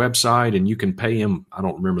to his website and you can pay him. I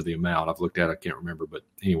don't remember the amount. I've looked at it. I can't remember. But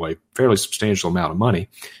anyway, fairly substantial amount of money.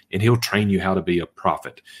 And he'll train you how to be a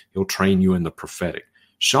prophet. He'll train you in the prophetic.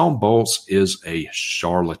 Shawn Bolz is a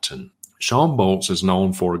charlatan. Shawn Bolz is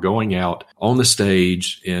known for going out on the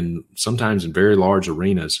stage sometimes in very large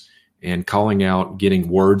arenas and calling out, getting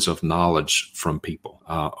words of knowledge from people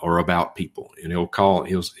or about people. And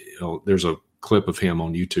there's a clip of him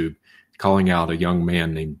on YouTube calling out a young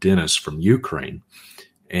man named Dennis from Ukraine.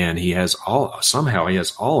 And he has all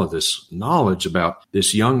of this knowledge about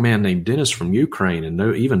this young man named Dennis from Ukraine, and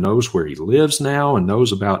even knows where he lives now, and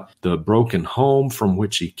knows about the broken home from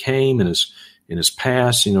which he came in his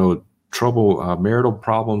past, marital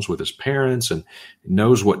problems with his parents, and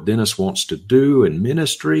knows what Dennis wants to do in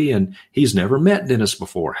ministry. And he's never met Dennis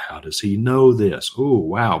before. How does he know this? Oh,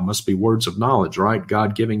 wow. Must be words of knowledge, right?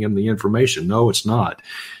 God giving him the information. No, it's not.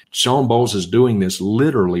 Shawn Bolz is doing this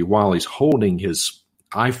literally while he's holding his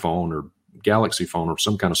iPhone or Galaxy phone or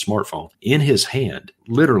some kind of smartphone in his hand,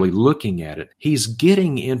 literally looking at it. He's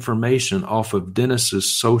getting information off of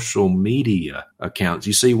Dennis's social media accounts.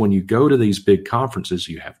 You see, when you go to these big conferences,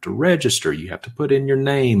 you have to register. You have to put in your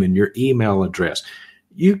name and your email address.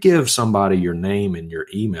 You give somebody your name and your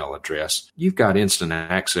email address, you've got instant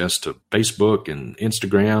access to Facebook and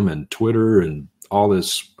Instagram and Twitter and all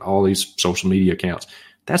these social media accounts.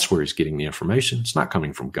 That's where he's getting the information. It's not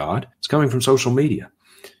coming from God. It's coming from social media.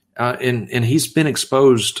 And he's been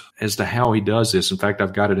exposed as to how he does this. In fact,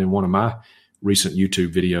 I've got it in one of my recent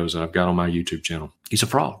YouTube videos that I've got on my YouTube channel. He's a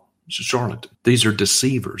fraud. He's a charlatan. These are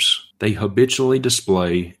deceivers. They habitually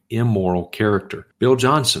display immoral character. Bill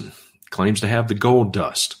Johnson claims to have the gold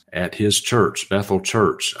dust at his church, Bethel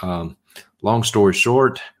Church. Long story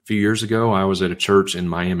short, a few years ago, I was at a church in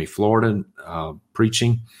Miami, Florida,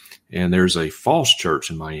 preaching. And there's a false church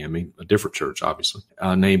in Miami, a different church, obviously,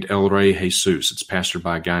 named El Rey Jesus. It's pastored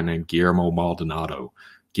by a guy named Guillermo Maldonado.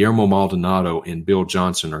 Guillermo Maldonado and Bill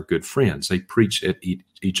Johnson are good friends. They preach at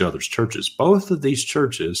each other's churches. Both of these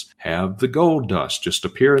churches have the gold dust just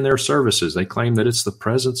appear in their services. They claim that it's the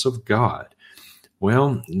presence of God.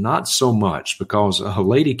 Well, not so much, because a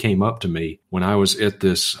lady came up to me when I was at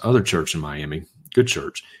this other church in Miami, good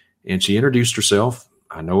church, and she introduced herself.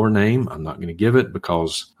 I know her name. I'm not going to give it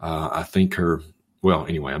because I think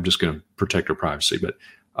I'm just going to protect her privacy. But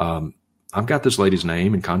I've got this lady's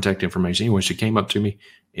name and contact information. Anyway, she came up to me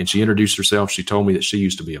and she introduced herself. She told me that she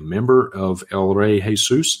used to be a member of El Rey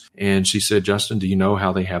Jesus. And she said, "Justin, do you know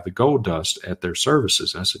how they have the gold dust at their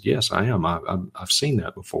services?" I said, "Yes, I am. I've seen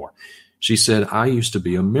that before." She said, "I used to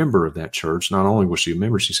be a member of that church." Not only was she a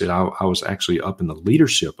member, she said, I was actually up in the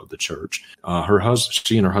leadership of the church.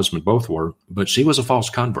 She and her husband both were, but she was a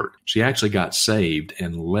false convert. She actually got saved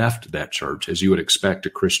and left that church, as you would expect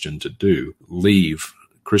a Christian to do,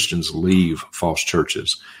 Christians leave false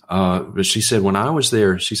churches. But she said, when I was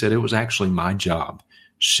there, she said, it was actually my job.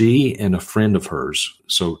 She and a friend of hers,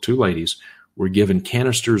 so two ladies, were given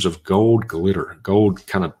canisters of gold glitter, gold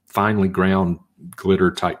kind of finely ground glitter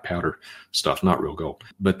type powder stuff, not real gold.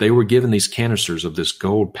 But they were given these canisters of this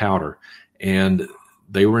gold powder, and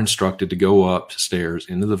they were instructed to go upstairs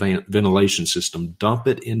into the ventilation system, dump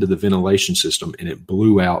it into the ventilation system, and it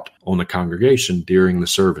blew out on the congregation during the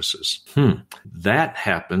services. That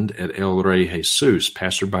happened at El Rey Jesus,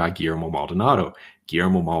 pastored by Guillermo Maldonado.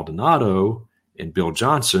 Guillermo Maldonado and Bill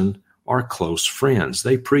Johnson are close friends.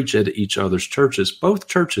 They preach at each other's churches. Both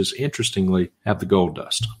churches, interestingly, have the gold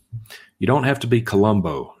dust. You don't have to be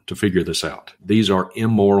Columbo to figure this out. These are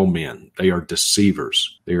immoral men. They are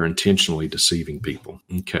deceivers. They are intentionally deceiving people.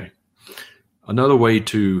 Okay. Another way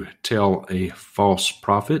to tell a false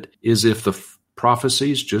prophet is if the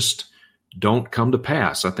prophecies just don't come to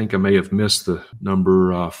pass. I think I may have missed the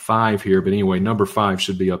number 5 here, but anyway, number 5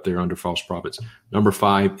 should be up there under false prophets. Number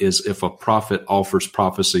 5 is if a prophet offers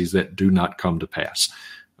prophecies that do not come to pass.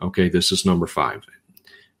 Okay, this is number 5.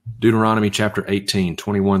 Deuteronomy chapter 18,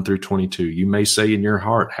 21 through 22. You may say in your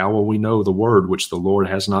heart, how will we know the word which the Lord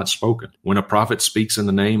has not spoken? When a prophet speaks in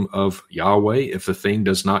the name of Yahweh, if the thing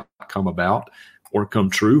does not come about or come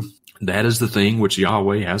true, that is the thing which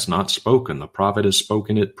Yahweh has not spoken. The prophet has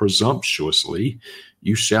spoken it presumptuously.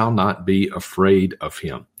 You shall not be afraid of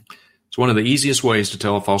him. So one of the easiest ways to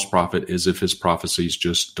tell a false prophet is if his prophecies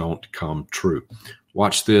just don't come true.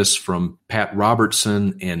 Watch this from Pat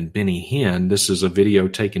Robertson and Benny Hinn. This is a video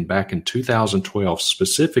taken back in 2012,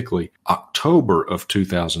 specifically October of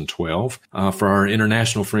 2012. For our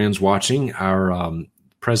international friends watching, our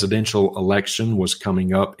presidential election was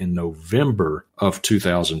coming up in November of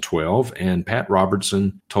 2012, and Pat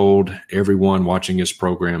Robertson told everyone watching his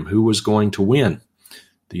program who was going to win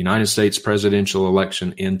the United States presidential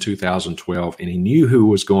election in 2012, and he knew who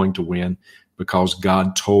was going to win because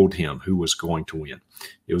God told him who was going to win.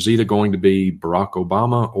 It was either going to be Barack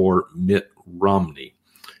Obama or Mitt Romney.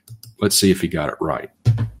 Let's see if he got it right.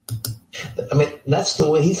 I mean, that's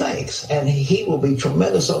the way he thinks, and he will be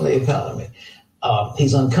tremendous on the economy.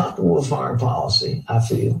 He's uncomfortable with foreign policy, I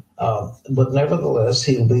feel, but nevertheless,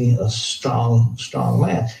 he'll be a strong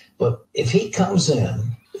man. But if he comes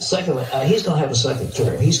in, secondly, he's going to have a second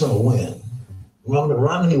term. He's going to win.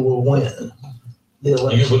 Romney will win the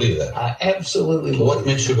election. You believe that? I absolutely believe. What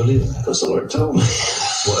makes you believe that? Because the Lord told me.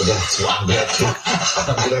 Well, that's what I'm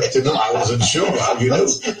glad to know. I wasn't sure. You know,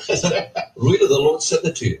 really, the Lord said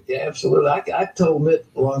that to you. Yeah, absolutely. I told Mitt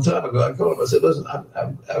a long time ago. I told him, I said, listen,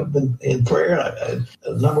 I've been in prayer.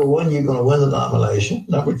 Number one, you're going to win the nomination.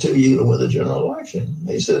 Number two, you're going to win the general election.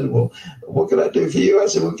 He said, well, what can I do for you? I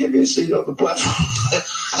said, well, give me a seat on the platform.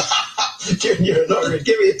 Give me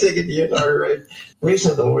a ticket to your inauguration.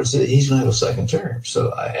 Recently, the Lord said he's going to have a second term.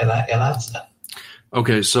 So,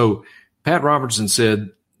 Okay, so Pat Robertson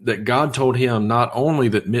said that God told him not only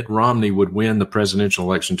that Mitt Romney would win the presidential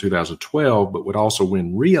election in 2012, but would also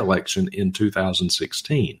win re-election in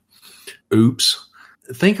 2016. Oops.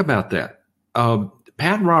 Think about that.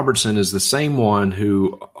 Pat Robertson is the same one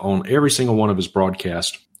who, on every single one of his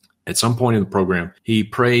broadcasts, at some point in the program, he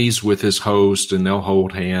prays with his host, and they'll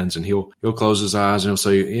hold hands, and he'll close his eyes and he'll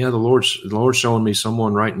say, "Yeah, the Lord's showing me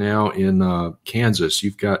someone right now in Kansas.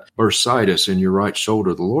 You've got bursitis in your right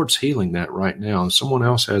shoulder. The Lord's healing that right now. And someone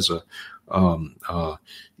else has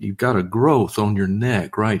you've got a growth on your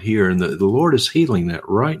neck right here, and the Lord is healing that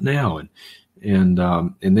right now." And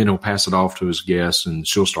then he'll pass it off to his guest, and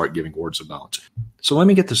she'll start giving words of knowledge. So let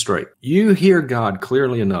me get this straight. You hear God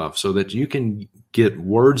clearly enough so that you can get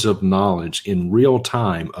words of knowledge in real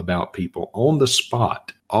time about people on the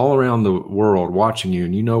spot, all around the world watching you,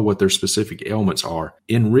 and you know what their specific ailments are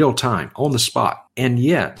in real time, on the spot. And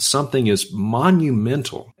yet something as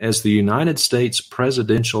monumental as the United States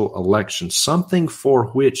presidential election, something for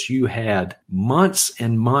which you had months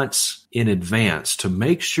and months in advance to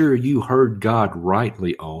make sure you heard God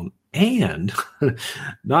rightly on, and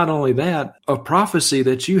not only that, a prophecy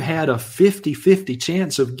that you had a 50-50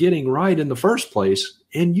 chance of getting right in the first place,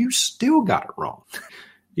 and you still got it wrong.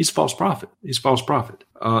 He's a false prophet. He's a false prophet.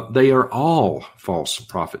 They are all false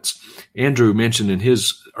prophets. Andrew mentioned in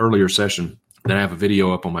his earlier session that I have a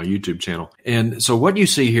video up on my YouTube channel. And so what you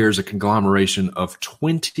see here is a conglomeration of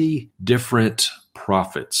 20 different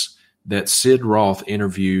prophets that Sid Roth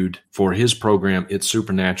interviewed for his program, It's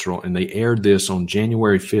Supernatural, and they aired this on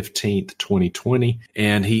January 15th, 2020.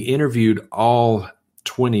 And he interviewed all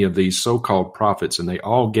 20 of these so-called prophets, and they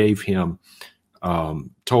all gave him,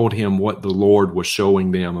 told him what the Lord was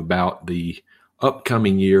showing them about the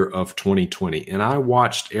upcoming year of 2020. And I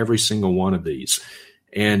watched every single one of these.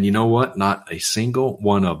 And you know what? Not a single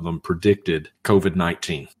one of them predicted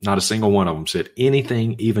COVID-19. Not a single one of them said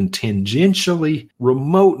anything even tangentially,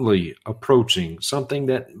 remotely approaching something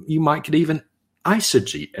that you might could even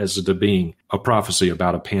eisegete as to being a prophecy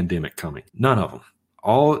about a pandemic coming. None of them.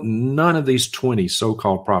 None of these 20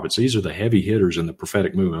 so-called prophets, these are the heavy hitters in the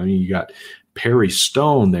prophetic movement. I mean, you got Perry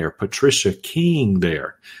Stone there, Patricia King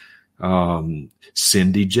there,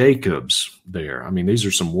 Cindy Jacobs there. I mean, these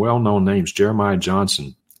are some well-known names. Jeremiah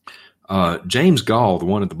Johnson, James Gall, the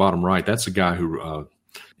one at the bottom right. That's a guy who,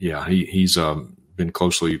 he's been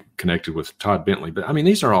closely connected with Todd Bentley. But I mean,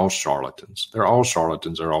 these are all charlatans. They're all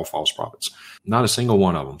charlatans. They're all false prophets. Not a single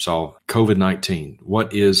one of them saw COVID-19.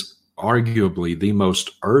 What is arguably the most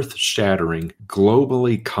earth-shattering,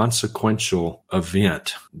 globally consequential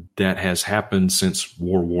event that has happened since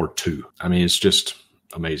World War II. I mean, it's just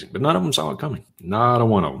amazing. But none of them saw it coming. Not a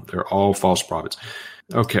one of them. They're all false prophets.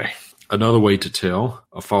 Okay. Another way to tell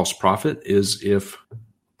a false prophet is if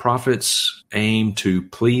prophets aim to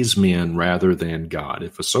please men rather than God.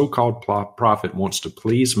 If a so-called prophet wants to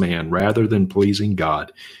please man rather than pleasing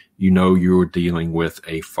God, you know you're dealing with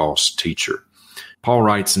a false teacher. Paul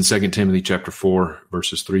writes in 2 Timothy chapter 4,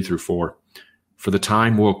 verses 3 through 4, "For the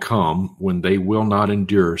time will come when they will not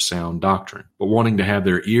endure sound doctrine, but wanting to have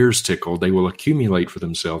their ears tickled, they will accumulate for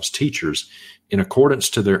themselves teachers in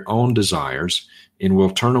accordance to their own desires, and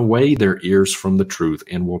will turn away their ears from the truth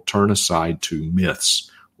and will turn aside to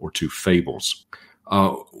myths," or to fables.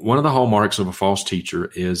 One of the hallmarks of a false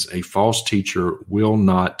teacher is a false teacher will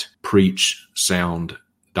not preach sound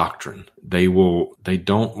doctrine. They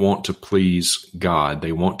don't want to please God.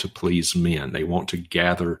 They want to please men. They want to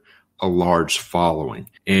gather a large following.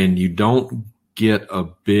 And you don't get a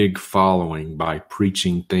big following by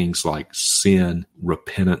preaching things like sin,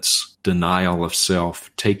 repentance, denial of self,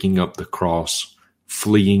 taking up the cross,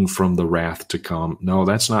 fleeing from the wrath to come. No,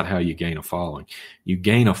 that's not how you gain a following. You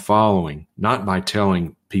gain a following not by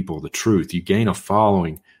telling people the truth. You gain a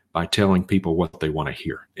following by telling people what they want to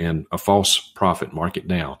hear. And a false prophet, mark it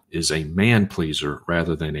down, is a man pleaser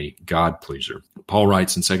rather than a God pleaser. Paul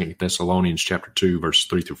writes in 2 Thessalonians chapter 2, verse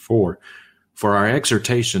 3 through 4, "For our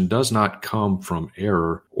exhortation does not come from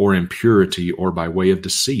error or impurity or by way of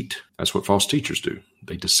deceit." That's what false teachers do.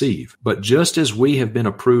 They deceive. "But just as we have been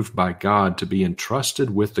approved by God to be entrusted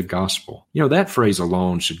with the gospel." You know, that phrase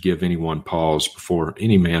alone should give any man pause before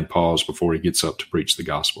he gets up to preach the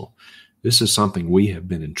gospel. This is something we have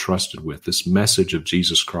been entrusted with, this message of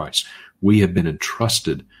Jesus Christ. We have been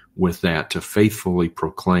entrusted with that to faithfully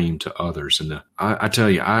proclaim to others. And I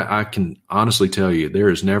tell you, I can honestly tell you,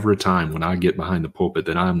 there is never a time when I get behind the pulpit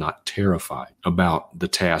that I'm not terrified about the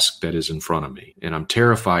task that is in front of me. And I'm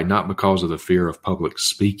terrified not because of the fear of public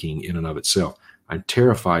speaking in and of itself. I'm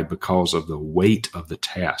terrified because of the weight of the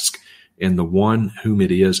task and the one whom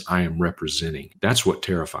it is I am representing. That's what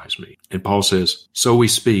terrifies me. And Paul says, "So we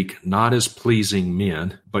speak not as pleasing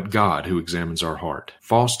men, but God who examines our heart."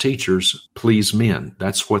 False teachers please men.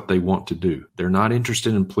 That's what they want to do. They're not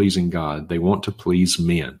interested in pleasing God. They want to please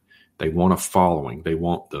men. They want a following. They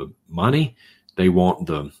want the money. They want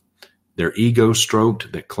their ego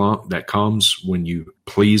stroked that comes when you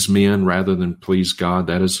please men rather than please God.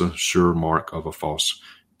 That is a sure mark of a false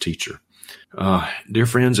teacher. Dear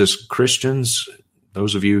friends, as Christians,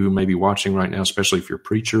 those of you who may be watching right now, especially if you're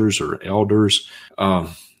preachers or elders,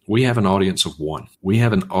 we have an audience of one. We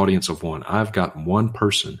have an audience of one. I've got one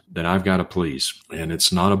person that I've got to please, and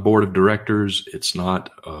it's not a board of directors. It's not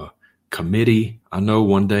a committee. I know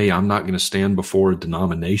one day I'm not going to stand before a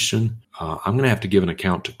denomination. I'm going to have to give an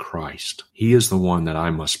account to Christ. He is the one that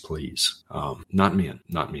I must please, not men.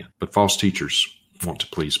 But false teachers want to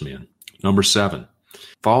please men. Number 7.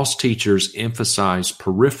 False teachers emphasize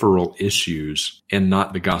peripheral issues and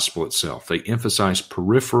not the gospel itself. They emphasize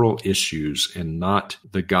peripheral issues and not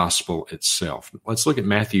the gospel itself. Let's look at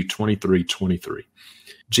Matthew 23:23.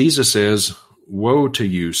 Jesus says, "Woe to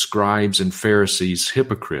you, scribes and Pharisees,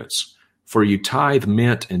 hypocrites, for you tithe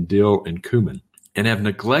mint and dill and cumin, and have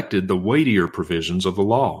neglected the weightier provisions of the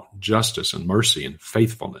law, justice and mercy and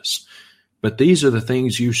faithfulness. But these are the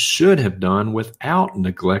things you should have done without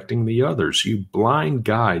neglecting the others, you blind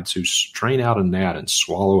guides who strain out a gnat and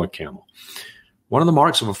swallow a camel." One of the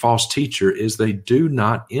marks of a false teacher is they do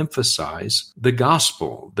not emphasize the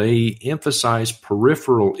gospel. They emphasize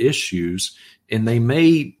peripheral issues, and they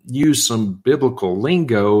may use some biblical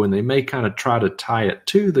lingo, and they may kind of try to tie it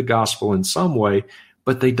to the gospel in some way,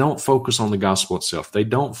 but they don't focus on the gospel itself. They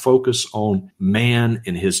don't focus on man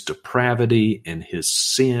and his depravity and his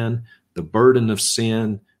sin, the burden of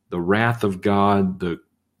sin, the wrath of God, the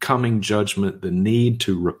coming judgment, the need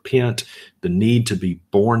to repent, the need to be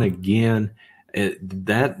born again.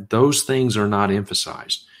 Those things are not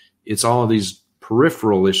emphasized. It's all of these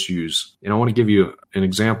peripheral issues. And I want to give you an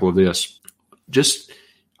example of this.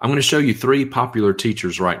 I'm going to show you 3 popular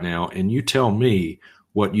teachers right now, and you tell me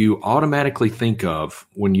what you automatically think of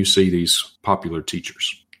when you see these popular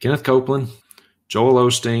teachers. Kenneth Copeland, Joel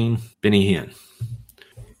Osteen, Benny Hinn.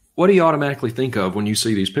 What do you automatically think of when you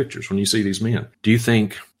see these pictures, when you see these men? Do you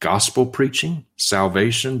think gospel preaching,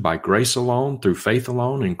 salvation by grace alone, through faith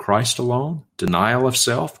alone, in Christ alone, denial of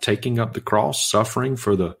self, taking up the cross, suffering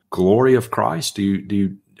for the glory of Christ? Do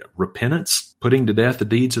you repentance, putting to death the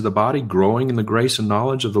deeds of the body, growing in the grace and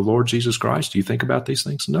knowledge of the Lord Jesus Christ? Do you think about these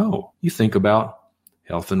things? No. You think about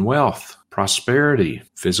health and wealth, prosperity,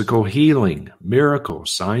 physical healing,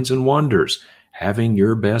 miracles, signs and wonders, having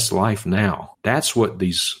your best life now. That's what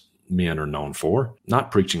these men are known for,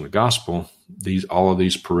 not preaching the gospel, all of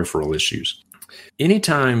these peripheral issues.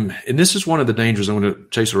 Anytime, and this is one of the dangers, I'm going to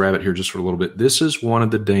chase a rabbit here just for a little bit. This is one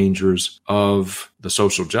of the dangers of the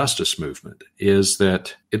social justice movement, is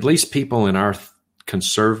that at least people in our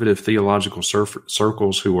conservative theological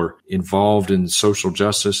circles who are involved in social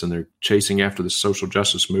justice and they're chasing after the social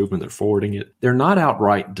justice movement, they're forwarding it. They're not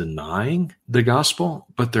outright denying the gospel,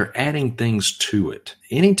 but they're adding things to it.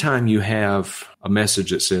 Anytime you have a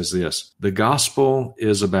message that says this, the gospel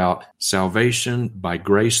is about salvation by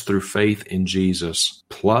grace through faith in Jesus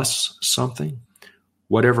plus something,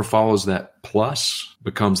 whatever follows that plus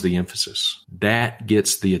becomes the emphasis. That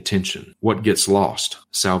gets the attention. What gets lost?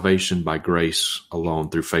 Salvation by grace alone,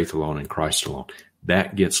 through faith alone, in Christ alone.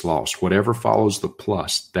 That gets lost. Whatever follows the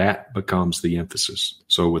plus, that becomes the emphasis.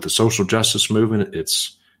 So with the social justice movement,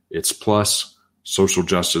 it's plus social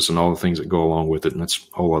justice and all the things that go along with it, and that's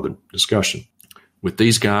a whole other discussion. With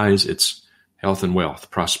these guys, it's health and wealth,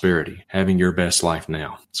 prosperity, having your best life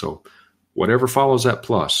now. So whatever follows that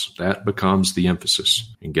plus, that becomes the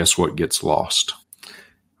emphasis. And guess what gets lost?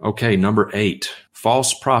 Okay, number 8.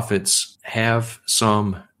 False prophets have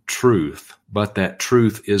some truth, but that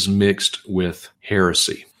truth is mixed with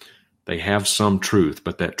heresy. They have some truth,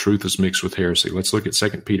 but that truth is mixed with heresy. Let's look at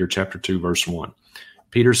 2 Peter chapter 2, verse 1.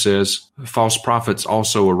 Peter says, false prophets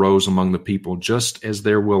also arose among the people, just as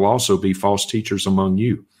there will also be false teachers among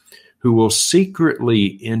you, who will secretly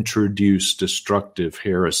introduce destructive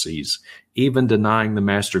heresies, even denying the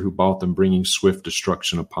master who bought them, bringing swift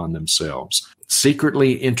destruction upon themselves.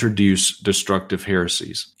 Secretly introduce destructive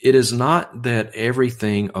heresies. It is not that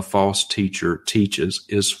everything a false teacher teaches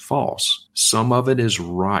is false. Some of it is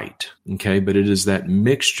right, okay? But it is that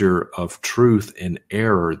mixture of truth and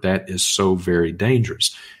error that is so very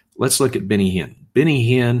dangerous. Let's look at Benny Hinn. Benny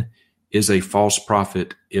Hinn is a false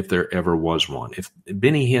prophet if there ever was one. If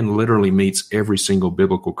Benny Hinn literally meets every single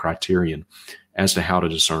biblical criterion as to how to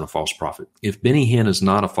discern a false prophet. If Benny Hinn is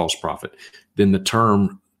not a false prophet, then the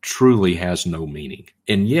term truly has no meaning.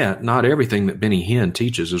 And yet, not everything that Benny Hinn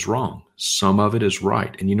teaches is wrong. Some of it is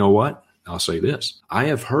right. And you know what? I'll say this. I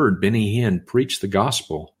have heard Benny Hinn preach the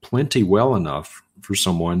gospel plenty well enough for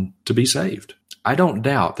someone to be saved. I don't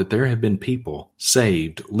doubt that there have been people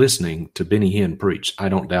saved listening to Benny Hinn preach. I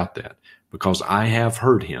don't doubt that, because I have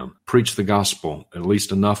heard him preach the gospel, at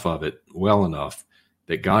least enough of it, well enough,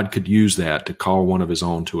 that God could use that to call one of his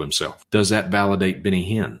own to himself. Does that validate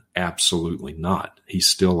Benny Hinn? Absolutely not. He's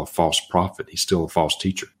still a false prophet. He's still a false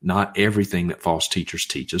teacher. Not everything that false teachers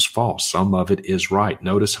teach is false. Some of it is right.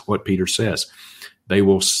 Notice what Peter says. They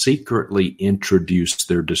will secretly introduce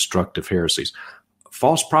their destructive heresies.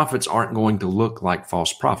 False prophets aren't going to look like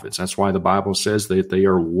false prophets. That's why the Bible says that they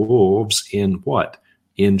are wolves in what?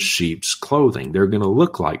 In sheep's clothing. They're going to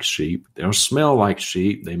look like sheep. They'll smell like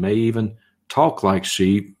sheep. They may even talk like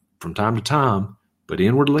sheep from time to time, but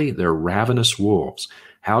inwardly they're ravenous wolves.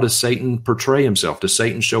 How does Satan portray himself? Does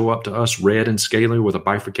Satan show up to us red and scaly with a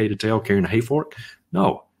bifurcated tail carrying a hay fork?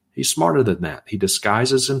 No, he's smarter than that. He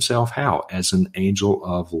disguises himself how? As an angel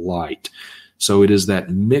of light. So it is that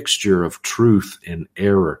mixture of truth and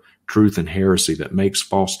error, truth and heresy that makes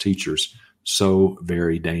false teachers so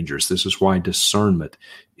very dangerous. This is why discernment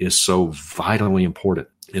is so vitally important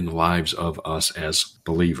in the lives of us as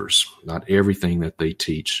believers. Not everything that they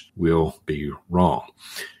teach will be wrong.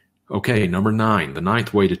 Okay, number 9, the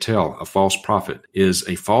 9th way to tell a false prophet is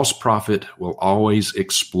a false prophet will always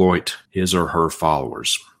exploit his or her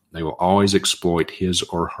followers. They will always exploit his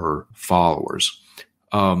or her followers.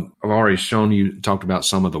 I've already talked about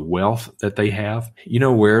some of the wealth that they have. You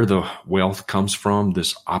know where the wealth comes from,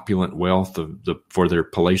 this opulent wealth for their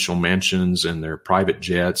palatial mansions and their private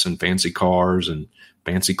jets and fancy cars and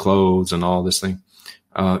fancy clothes and all this thing.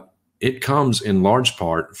 It comes in large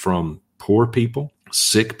part from poor people,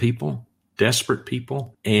 sick people, desperate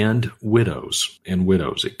people, and widows. A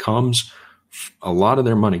lot of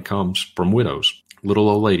their money comes from widows, little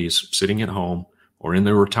old ladies sitting at home or in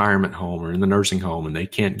the retirement home or in the nursing home, and they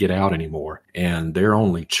can't get out anymore. And their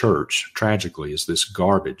only church, tragically, is this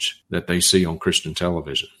garbage that they see on Christian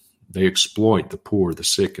television. They exploit the poor, the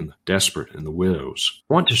sick, and the desperate, and the widows.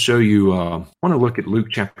 I want to show you, I want to look at Luke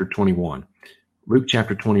chapter 21. Luke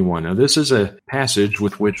chapter 21. Now, this is a passage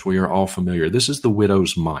with which we are all familiar. This is the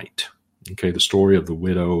widow's mite. Okay, the story of the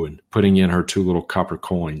widow and putting in her 2 little copper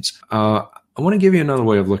coins. I want to give you another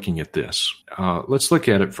way of looking at this. Let's look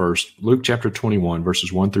at it first. Luke chapter 21,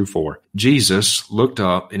 verses 1 through 4. Jesus looked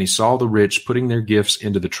up and he saw the rich putting their gifts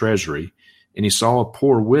into the treasury, and he saw a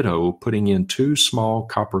poor widow putting in 2 small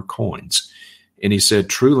copper coins. And he said,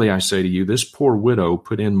 "Truly I say to you, this poor widow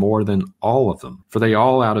put in more than all of them. For they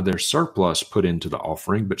all out of their surplus put into the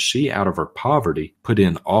offering, but she out of her poverty put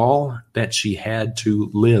in all that she had to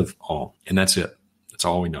live on." And that's it. That's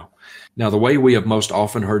all we know. Now, the way we have most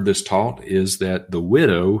often heard this taught is that the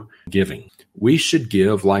widow giving. We should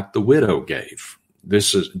give like the widow gave.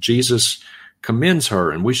 This is Jesus commends her,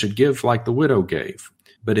 and we should give like the widow gave.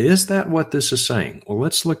 But is that what this is saying? Well,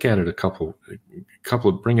 let's look at it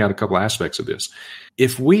bring out a couple aspects of this.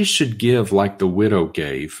 If we should give like the widow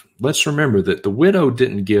gave, let's remember that the widow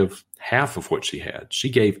didn't give half of what she had. She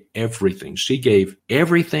gave everything. She gave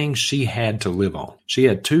everything she had to live on. She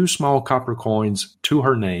had 2 small copper coins to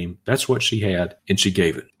her name. That's what she had, and she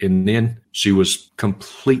gave it. And then she was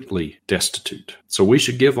completely destitute. So we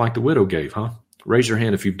should give like the widow gave, huh? Raise your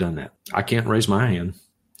hand if you've done that. I can't raise my hand.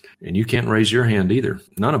 And you can't raise your hand either.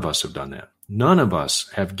 None of us have done that. None of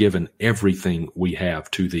us have given everything we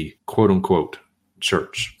have to the quote-unquote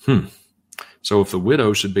church. So if the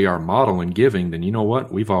widow should be our model in giving, then you know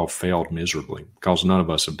what? We've all failed miserably because none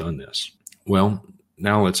of us have done this. Well,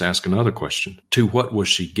 now let's ask another question. To what was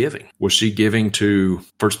she giving? Was she giving to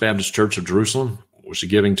First Baptist Church of Jerusalem? Was she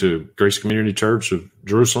giving to Grace Community Church of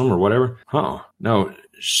Jerusalem or whatever? No,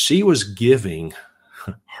 she was giving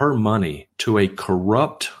her money to a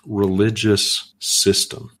corrupt religious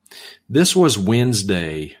system. This was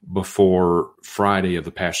Wednesday before Friday of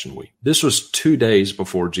the Passion Week. This was 2 days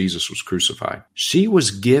before Jesus was crucified. She was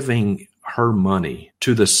giving her money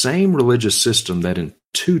to the same religious system that in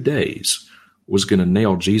 2 days was going to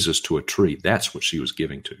nail Jesus to a tree. That's what she was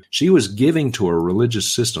giving to. She was giving to a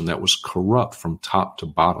religious system that was corrupt from top to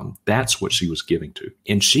bottom. That's what she was giving to.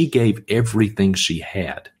 And she gave everything she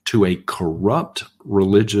had to a corrupt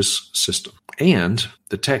religious system. And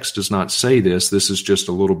the text does not say this. This is just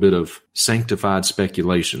a little bit of sanctified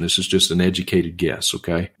speculation. This is just an educated guess,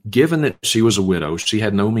 okay? Given that she was a widow, she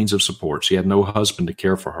had no means of support. She had no husband to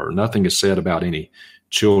care for her. Nothing is said about any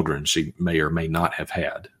children she may or may not have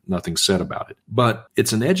had. Nothing said about it. But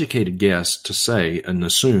it's an educated guess to say and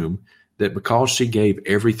assume that because she gave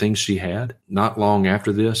everything she had, not long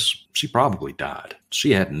after this, she probably died.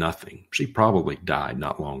 She had nothing. She probably died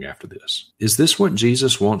not long after this. Is this what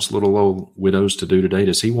Jesus wants little old widows to do today?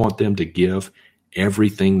 Does he want them to give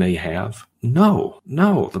everything they have? No.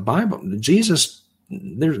 The Bible, Jesus,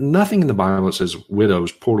 there's nothing in the Bible that says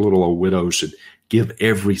widows, poor little old widows, should give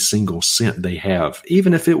every single cent they have,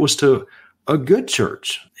 even if it was to a good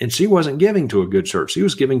church. And she wasn't giving to a good church. She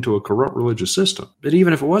was giving to a corrupt religious system. But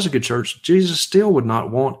even if it was a good church, Jesus still would not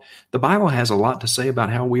want. The Bible has a lot to say about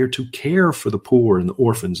how we are to care for the poor and the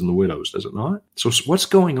orphans and the widows, does it not? So what's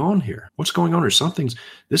going on here? What's going on here?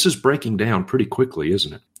 This is breaking down pretty quickly,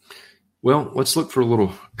 isn't it? Well, let's look for a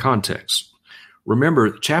little context. Remember,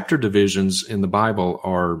 chapter divisions in the Bible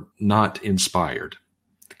are not inspired.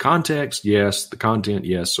 The context, yes. The content,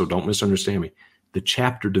 yes. So don't misunderstand me. The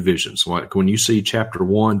chapter divisions, like when you see chapter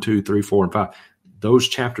 1, 2, 3, 4, and 5, those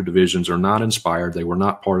chapter divisions are not inspired. They were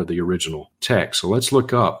not part of the original text. So let's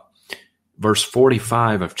look up verse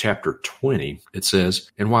 45 of chapter 20. It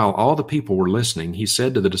says, "And while all the people were listening, he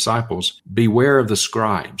said to the disciples, 'Beware of the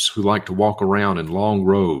scribes who like to walk around in long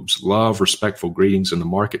robes, love respectful greetings in the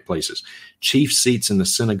marketplaces, chief seats in the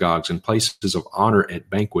synagogues, and places of honor at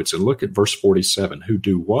banquets.'" And look at verse 47. "Who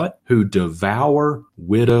do what? Who devour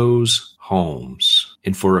widows' homes,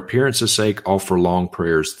 and for appearance's sake offer long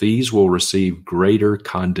prayers. These will receive greater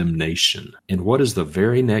condemnation." And what is the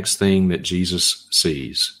very next thing that Jesus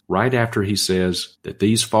sees? Right after he says that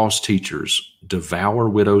these false teachers devour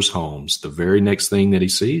widows' homes, the very next thing that he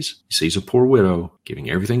sees a poor widow giving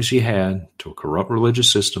everything she had to a corrupt religious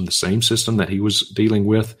system, the same system that he was dealing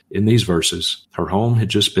with in these verses. Her home had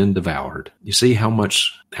just been devoured. You see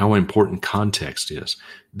how important context is.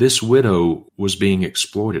 This widow was being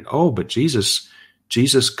exploited. Oh, but Jesus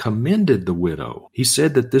commended the widow. He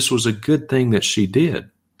said that this was a good thing that she did.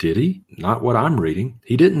 Did he? Not what I'm reading.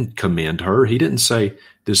 He didn't commend her. He didn't say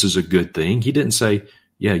this is a good thing. He didn't say,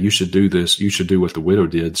 yeah, you should do this. You should do what the widow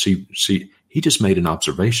did. He He just made an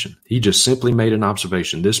observation. He just simply made an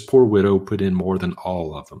observation. This poor widow put in more than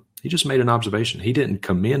all of them. He just made an observation. He didn't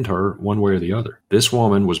commend her one way or the other. This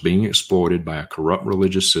woman was being exploited by a corrupt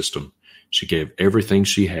religious system. She gave everything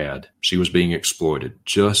she had. She was being exploited,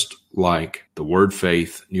 just like the Word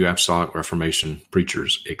Faith, New Apostolic Reformation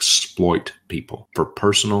preachers exploit people for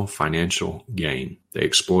personal financial gain. They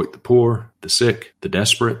exploit the poor, the sick, the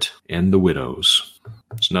desperate, and the widows.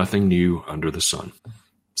 There's nothing new under the sun.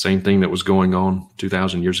 Same thing that was going on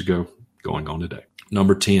 2,000 years ago, going on today.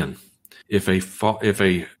 Number 10. If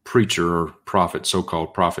a preacher or prophet,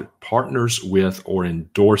 so-called prophet, partners with or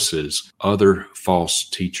endorses other false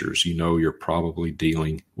teachers, you know you're probably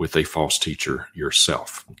dealing with a false teacher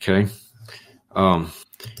yourself. Okay.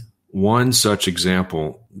 One such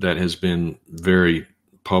example that has been very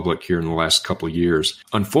public here in the last couple of years,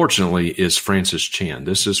 unfortunately, is Francis Chan.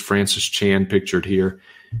 This is Francis Chan pictured here.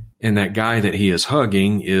 And that guy that he is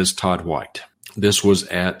hugging is Todd White. This was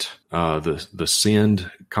at the SEND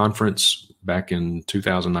conference back in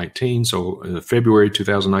 2019. So February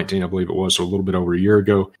 2019, I believe it was, so a little bit over a year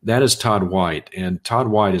ago. That is Todd White. And Todd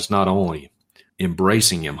White is not only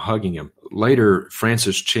embracing him, hugging him. Later,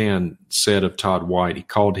 Francis Chan said of Todd White, he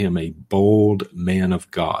called him a bold man of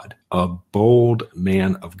God. A bold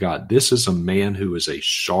man of God. This is a man who is a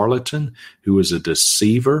charlatan, who is a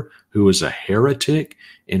deceiver, who is a heretic,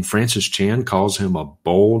 and Francis Chan calls him a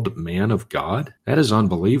bold man of God. That is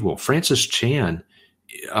unbelievable. Francis Chan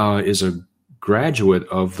is a graduate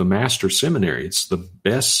of the Master Seminary. It's the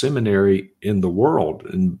best seminary in the world,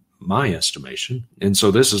 in my estimation. And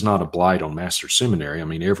so this is not a blight on Master Seminary. I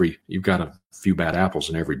mean, you've got a few bad apples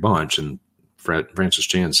in every bunch, and Francis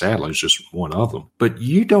Chan, sadly, is just one of them. But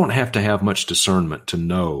you don't have to have much discernment to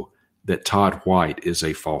know that Todd White is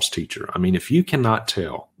a false teacher. I mean, if you cannot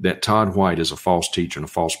tell that Todd White is a false teacher and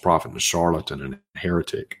a false prophet and a charlatan and a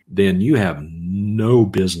heretic, then you have no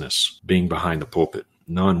business being behind the pulpit.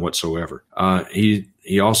 None whatsoever.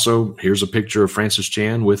 He also, here's a picture of Francis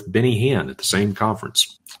Chan with Benny Hinn at the same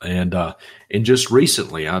conference. And just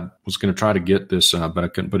recently, I was going to try to get this, but I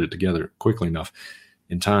couldn't put it together quickly enough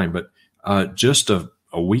in time. But just a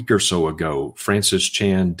week or so ago, Francis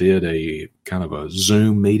Chan did a kind of a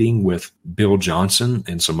Zoom meeting with Bill Johnson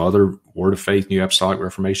and some other Word of Faith, New Apostolic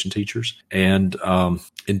Reformation teachers, and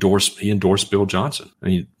he endorsed Bill Johnson. I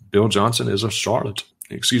mean, Bill Johnson is a charlatan.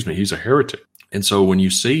 He's a heretic. And so when you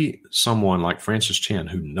see someone like Francis Chan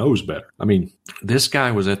who knows better, I mean, this guy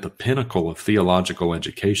was at the pinnacle of theological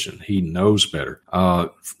education. He knows better.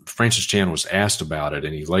 Francis Chan was asked about it,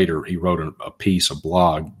 and he wrote a piece, a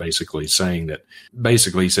blog, basically saying that,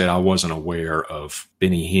 he said, I wasn't aware of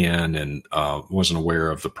Benny Hinn and wasn't aware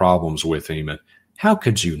of the problems with him. And how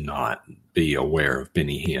could you not be aware of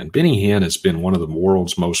Benny Hinn? Benny Hinn has been one of the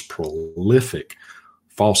world's most prolific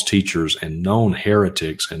false teachers and known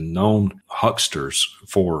heretics and known hucksters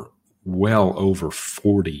for well over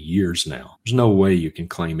 40 years now. There's no way you can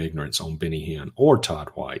claim ignorance on Benny Hinn or Todd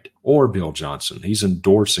White or Bill Johnson. He's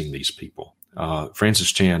endorsing these people.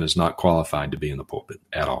 Francis Chan is not qualified to be in the pulpit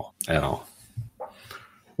at all.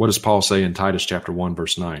 What does Paul say in Titus chapter 1,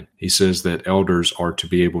 verse 9? He says that elders are to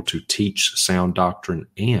be able to teach sound doctrine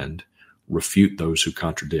and refute those who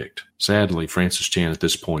contradict. Sadly, Francis Chan at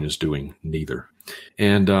this point is doing neither.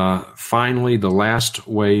 And finally, the last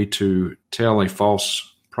way to tell a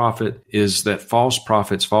false prophet is that false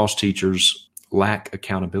prophets, false teachers lack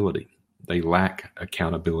accountability. They lack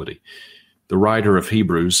accountability. The writer of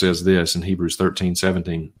Hebrews says this in Hebrews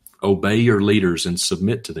 13:17, obey your leaders and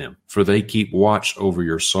submit to them, for they keep watch over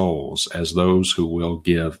your souls as those who will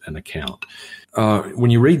give an account.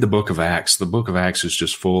 When you read the book of Acts is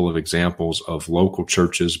just full of examples of local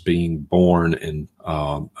churches being born and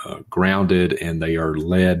grounded, and they are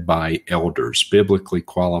led by elders, biblically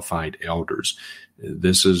qualified elders.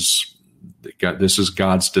 This is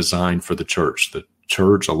God's design for the church. The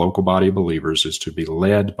church, a local body of believers, is to be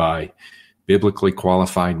led by biblically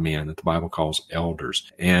qualified men that the Bible calls elders.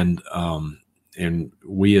 And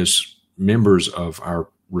we as members of our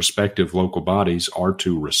respective local bodies are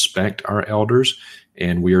to respect our elders,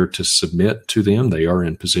 and we are to submit to them. They are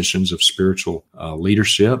in positions of spiritual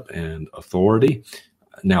leadership and authority.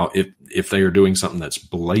 Now, if they are doing something that's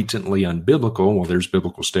blatantly unbiblical, well, there's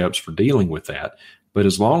biblical steps for dealing with that. But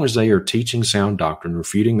as long as they are teaching sound doctrine,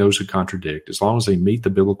 refuting those who contradict, as long as they meet the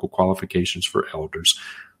biblical qualifications for elders,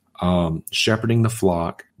 shepherding the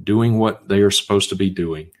flock, doing what they are supposed to be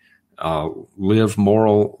doing, live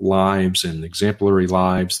moral lives and exemplary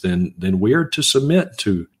lives, then we're to submit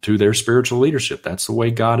to their spiritual leadership. That's the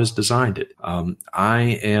way God has designed it.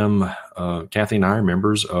 Kathy and I are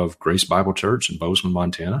members of Grace Bible Church in Bozeman,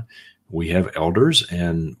 Montana. we have elders,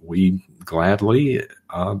 and we gladly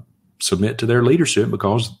submit to their leadership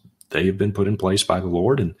because they have been put in place by the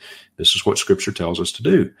Lord, and this is what Scripture tells us to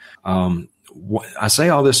do. I say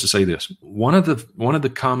all this to say this. One of the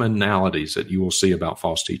commonalities that you will see about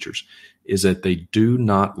false teachers is that they do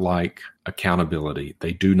not like accountability.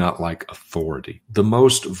 They do not like authority. The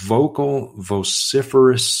most vocal,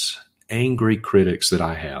 vociferous, angry critics that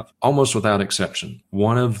I have, almost without exception,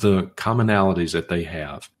 one of the commonalities that they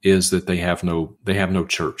have is that they have no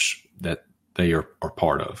church that they are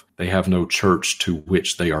part of. They have no church to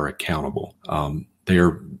which they are accountable. They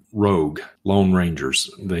are rogue, lone rangers.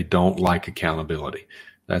 They don't like accountability.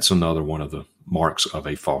 That's another one of the marks of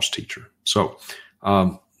a false teacher. So,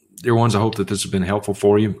 dear ones, I hope that this has been helpful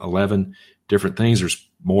for you. 11 different things. There's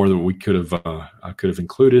more than we could have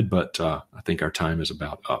included, but I think our time is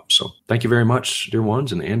about up. So thank you very much, dear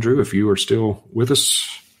ones. And Andrew, if you are still with us.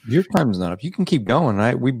 Your time's not up. You can keep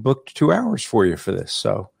going. We booked 2 hours for you for this.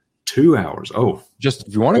 So 2 hours. Oh, just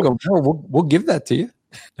if you want to go more, we'll give that to you.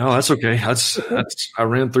 No, that's okay. That's I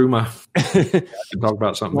ran through my to talk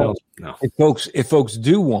about something else. No. If folks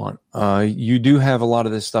do want, you do have a lot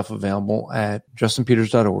of this stuff available at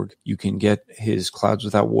justinpeters.org. You can get his Clouds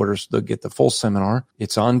Without Water, so they'll get the full seminar.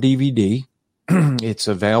 It's on DVD. It's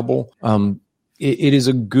available. It is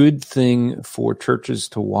a good thing for churches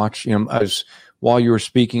to watch. While you were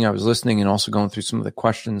speaking, I was listening and also going through some of the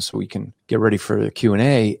questions so we can get ready for the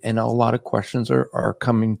Q&A. And a lot of questions are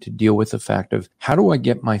coming to deal with the fact of how do I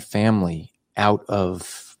get my family out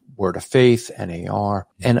of Word of Faith, NAR?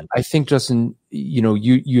 And I think, Justin,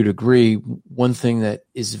 you'd agree. One thing that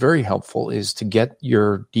is very helpful is to get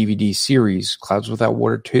your DVD series, Clouds Without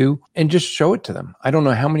Water 2, and just show it to them. I don't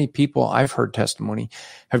know how many people I've heard testimony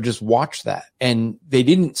have just watched that and they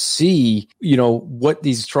didn't see, what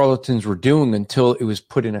these charlatans were doing until it was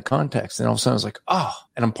put in a context. And all of a sudden I was like,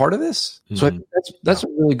 and I'm part of this. Mm-hmm. So I think that's a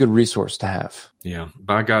really good resource to have. Yeah.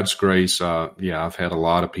 By God's grace, I've had a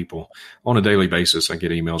lot of people on a daily basis. I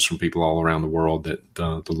get emails from people all around the world that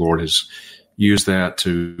the Lord has used that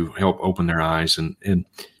to help open their eyes. And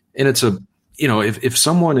it's if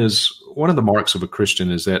someone is, one of the marks of a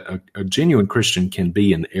Christian is that a genuine Christian can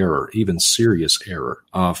be in error, even serious error,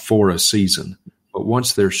 for a season. But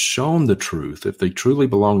once they're shown the truth, if they truly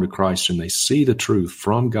belong to Christ and they see the truth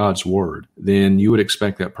from God's word, then you would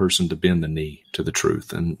expect that person to bend the knee to the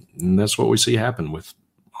truth. And that's what we see happen with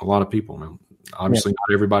a lot of people. Now, obviously,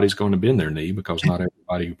 not everybody's going to bend their knee because not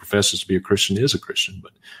everybody who professes to be a Christian is a Christian.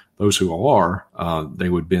 But those who are,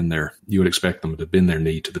 you would expect them to bend their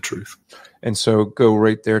knee to the truth. And so go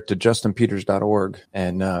right there to justinpeters.org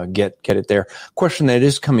and get it there. Question that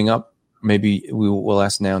is coming up. Maybe we'll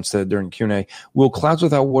ask now instead during Q&A. Will Clouds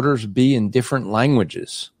Without Waters be in different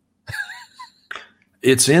languages?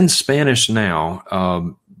 It's in Spanish now,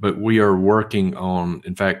 but we are working on,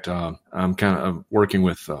 in fact, I'm kind of working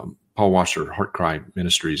with Paul Washer, Heart Cry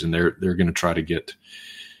Ministries, and they're going to try to get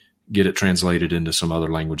it translated into some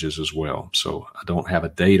other languages as well. So I don't have a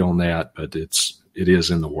date on that, but it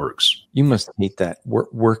is in the works. You must hate that.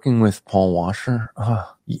 Working with Paul Washer.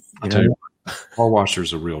 I'll tell you what, Paul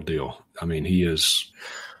Washer's a real deal. I mean,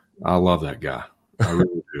 I love that guy. I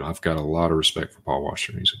really do. I've got a lot of respect for Paul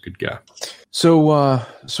Washer. He's a good guy. So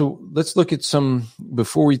let's look at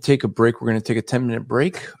before we take a break, we're going to take a 10-minute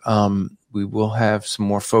break. We will have some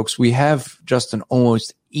more folks. We have, Justin,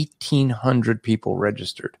 almost 1,800 people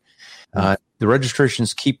registered. The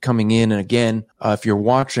registrations keep coming in. And again, if you're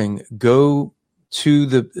watching, go to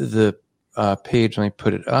the page. Let me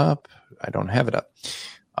put it up. I don't have it up.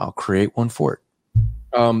 I'll create one for it.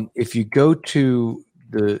 If you go to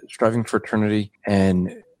the Striving for Eternity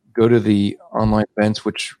and go to the online events,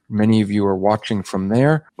 which many of you are watching from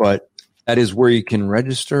there, but that is where you can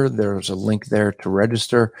register. There's a link there to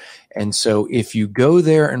register. And so if you go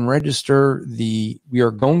there and register, we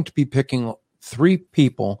are going to be picking 3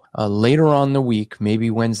 people later on in the week,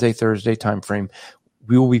 maybe Wednesday, Thursday timeframe.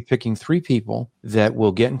 We will be picking 3 people that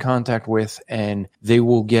we'll get in contact with, and they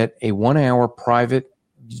will get a 1-hour private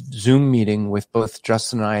Zoom meeting with both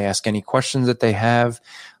Justin and I, ask any questions that they have,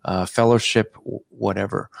 fellowship,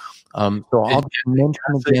 whatever. So I'll mention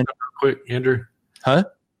again. Real quick, Andrew. Huh?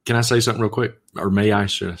 Can I say something real quick? Or may I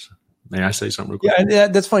say something real quick? Yeah,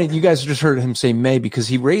 that's funny. You guys just heard him say may because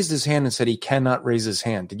he raised his hand and said he cannot raise his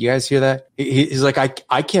hand. Did you guys hear that? He's like,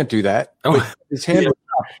 I can't do that. Oh, his hand. Yeah.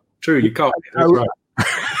 True. You caught me. That's right.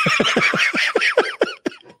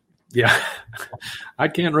 Yeah. I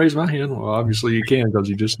can't raise my hand. Well, obviously you can because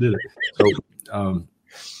you just did it. So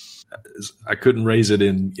I couldn't raise it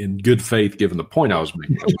in good faith given the point I was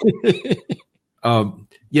making.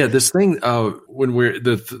 This thing when we're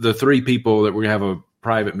the 3 people that we have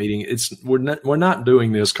private meeting. We're not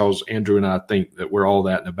doing this because Andrew and I think that we're all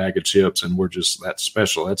that in a bag of chips and we're just that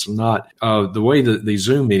special. That's not the way that these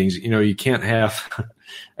Zoom meetings. You can't have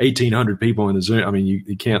 1,800 people in the Zoom. I mean,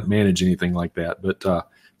 you can't manage anything like that.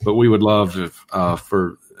 But we would love if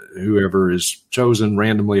for whoever is chosen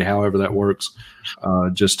randomly, however that works,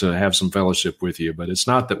 just to have some fellowship with you. But it's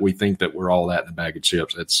not that we think that we're all that in a bag of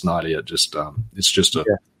chips. That's not it. Just it's just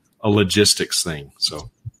a logistics thing. So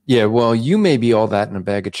yeah, well, you may be all that in a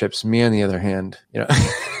bag of chips. Me, on the other hand,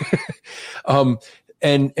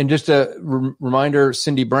 and just a reminder,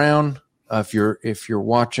 Cindy Brown, if you're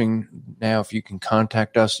watching now, if you can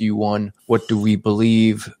contact us, you won. What do we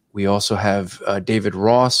believe? We also have David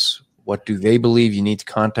Ross. What do they believe? You need to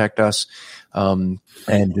contact us, and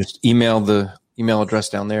just email the email address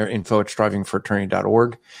down there,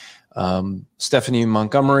 info@strivingforeternity.org. Stephanie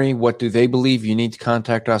Montgomery, what do they believe? You need to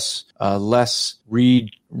contact us. Les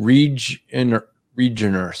Regeners,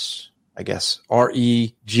 I guess,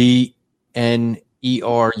 REGNERUS.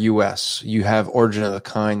 You have Origin of the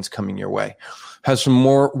Kinds coming your way. Has some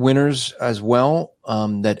more winners as well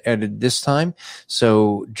that added this time.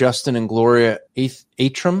 So Justin and Gloria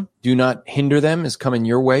Atram, Do Not Hinder Them, is coming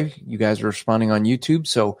your way. You guys are responding on YouTube.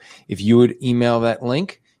 So if you would email that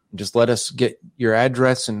link, just let us get your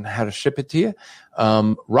address and how to ship it to you.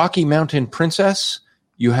 Rocky Mountain Princess,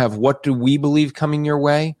 you have What Do We Believe coming your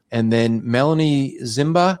way. And then Melanie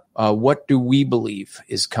Zimba, What Do We Believe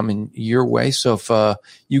is coming your way. So if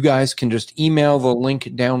you guys can just email the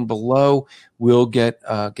link down below, we'll get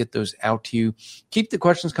those out to you. Keep the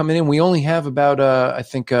questions coming in. We only have about,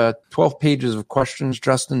 12 pages of questions,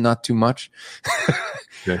 Justin, not too much.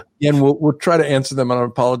 Okay. And we'll try to answer them on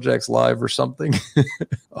Apologetics Live or something.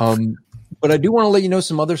 But I do want to let you know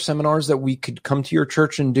some other seminars that we could come to your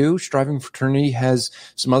church and do. Striving Fraternity has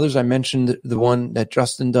some others. I mentioned the one that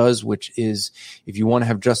Justin does, which is if you want to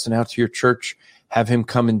have Justin out to your church, have him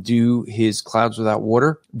come and do his Clouds Without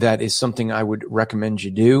Water. That is something I would recommend you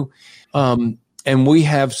do. And we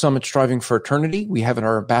have some at Striving for Eternity. We have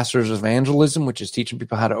our Ambassadors of Evangelism, which is teaching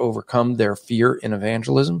people how to overcome their fear in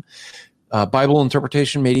evangelism. Bible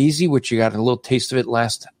Interpretation Made Easy, which you got a little taste of it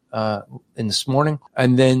in this morning.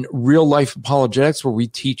 And then Real Life Apologetics, where we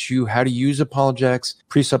teach you how to use apologetics,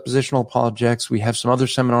 presuppositional apologetics. We have some other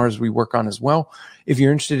seminars we work on as well. If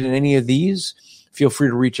you're interested in any of these, feel free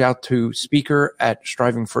to reach out to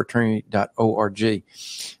speaker@strivingforeternity.org.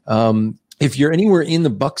 If you're anywhere in the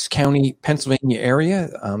Bucks County, Pennsylvania area,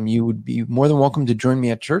 you would be more than welcome to join me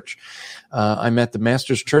at church. I'm at the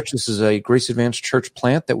Master's Church. This is a Grace Advanced Church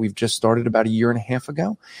plant that we've just started about 1.5 years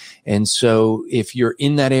ago. And so if you're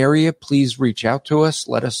in that area, please reach out to us.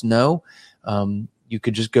 Let us know. You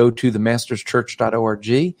could just go to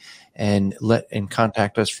themasterschurch.org and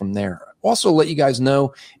contact us from there. Also let you guys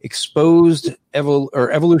know,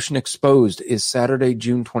 Evolution Exposed is Saturday,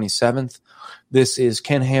 June 27th. This is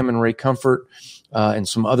Ken Ham and Ray Comfort and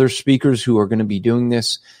some other speakers who are going to be doing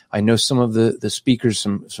this. I know some of the speakers,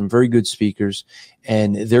 some very good speakers,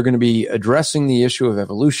 and they're going to be addressing the issue of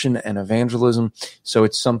evolution and evangelism. So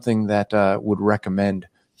it's something that would recommend.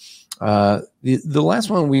 The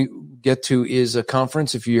last one we get to is a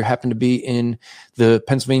conference. If you happen to be in the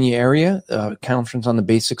Pennsylvania area, conference on the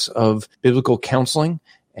basics of biblical counseling.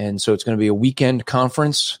 And so it's going to be a weekend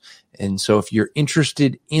conference. And so if you're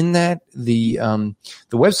interested in that, the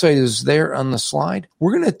website is there on the slide.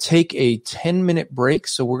 We're going to take a 10-minute break.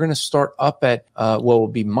 So we're going to start up at, it'll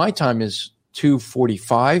be my time is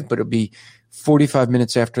 2:45, but it'll be 45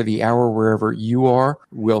 minutes after the hour wherever you are.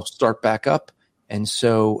 We'll start back up. And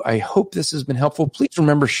so I hope this has been helpful. Please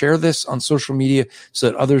remember, share this on social media so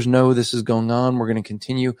that others know this is going on. We're going to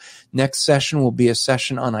continue. Next session will be a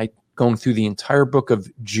session on going through the entire book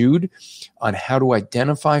of Jude on how to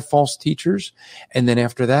identify false teachers. And then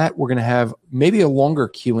after that, we're going to have maybe a longer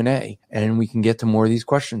Q&A, and we can get to more of these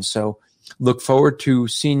questions. So look forward to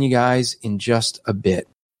seeing you guys in just a bit.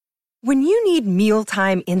 When you need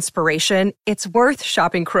mealtime inspiration, it's worth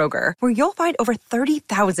shopping Kroger, where you'll find over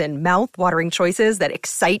 30,000 mouth-watering choices that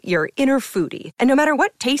excite your inner foodie. And no matter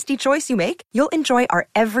what tasty choice you make, you'll enjoy our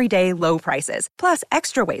everyday low prices, plus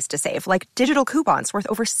extra ways to save, like digital coupons worth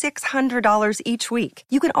over $600 each week.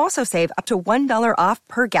 You can also save up to $1 off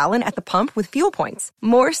per gallon at the pump with fuel points.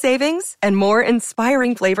 More savings and more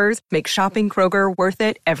inspiring flavors make shopping Kroger worth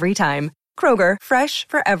it every time. Kroger, fresh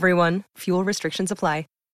for everyone. Fuel restrictions apply.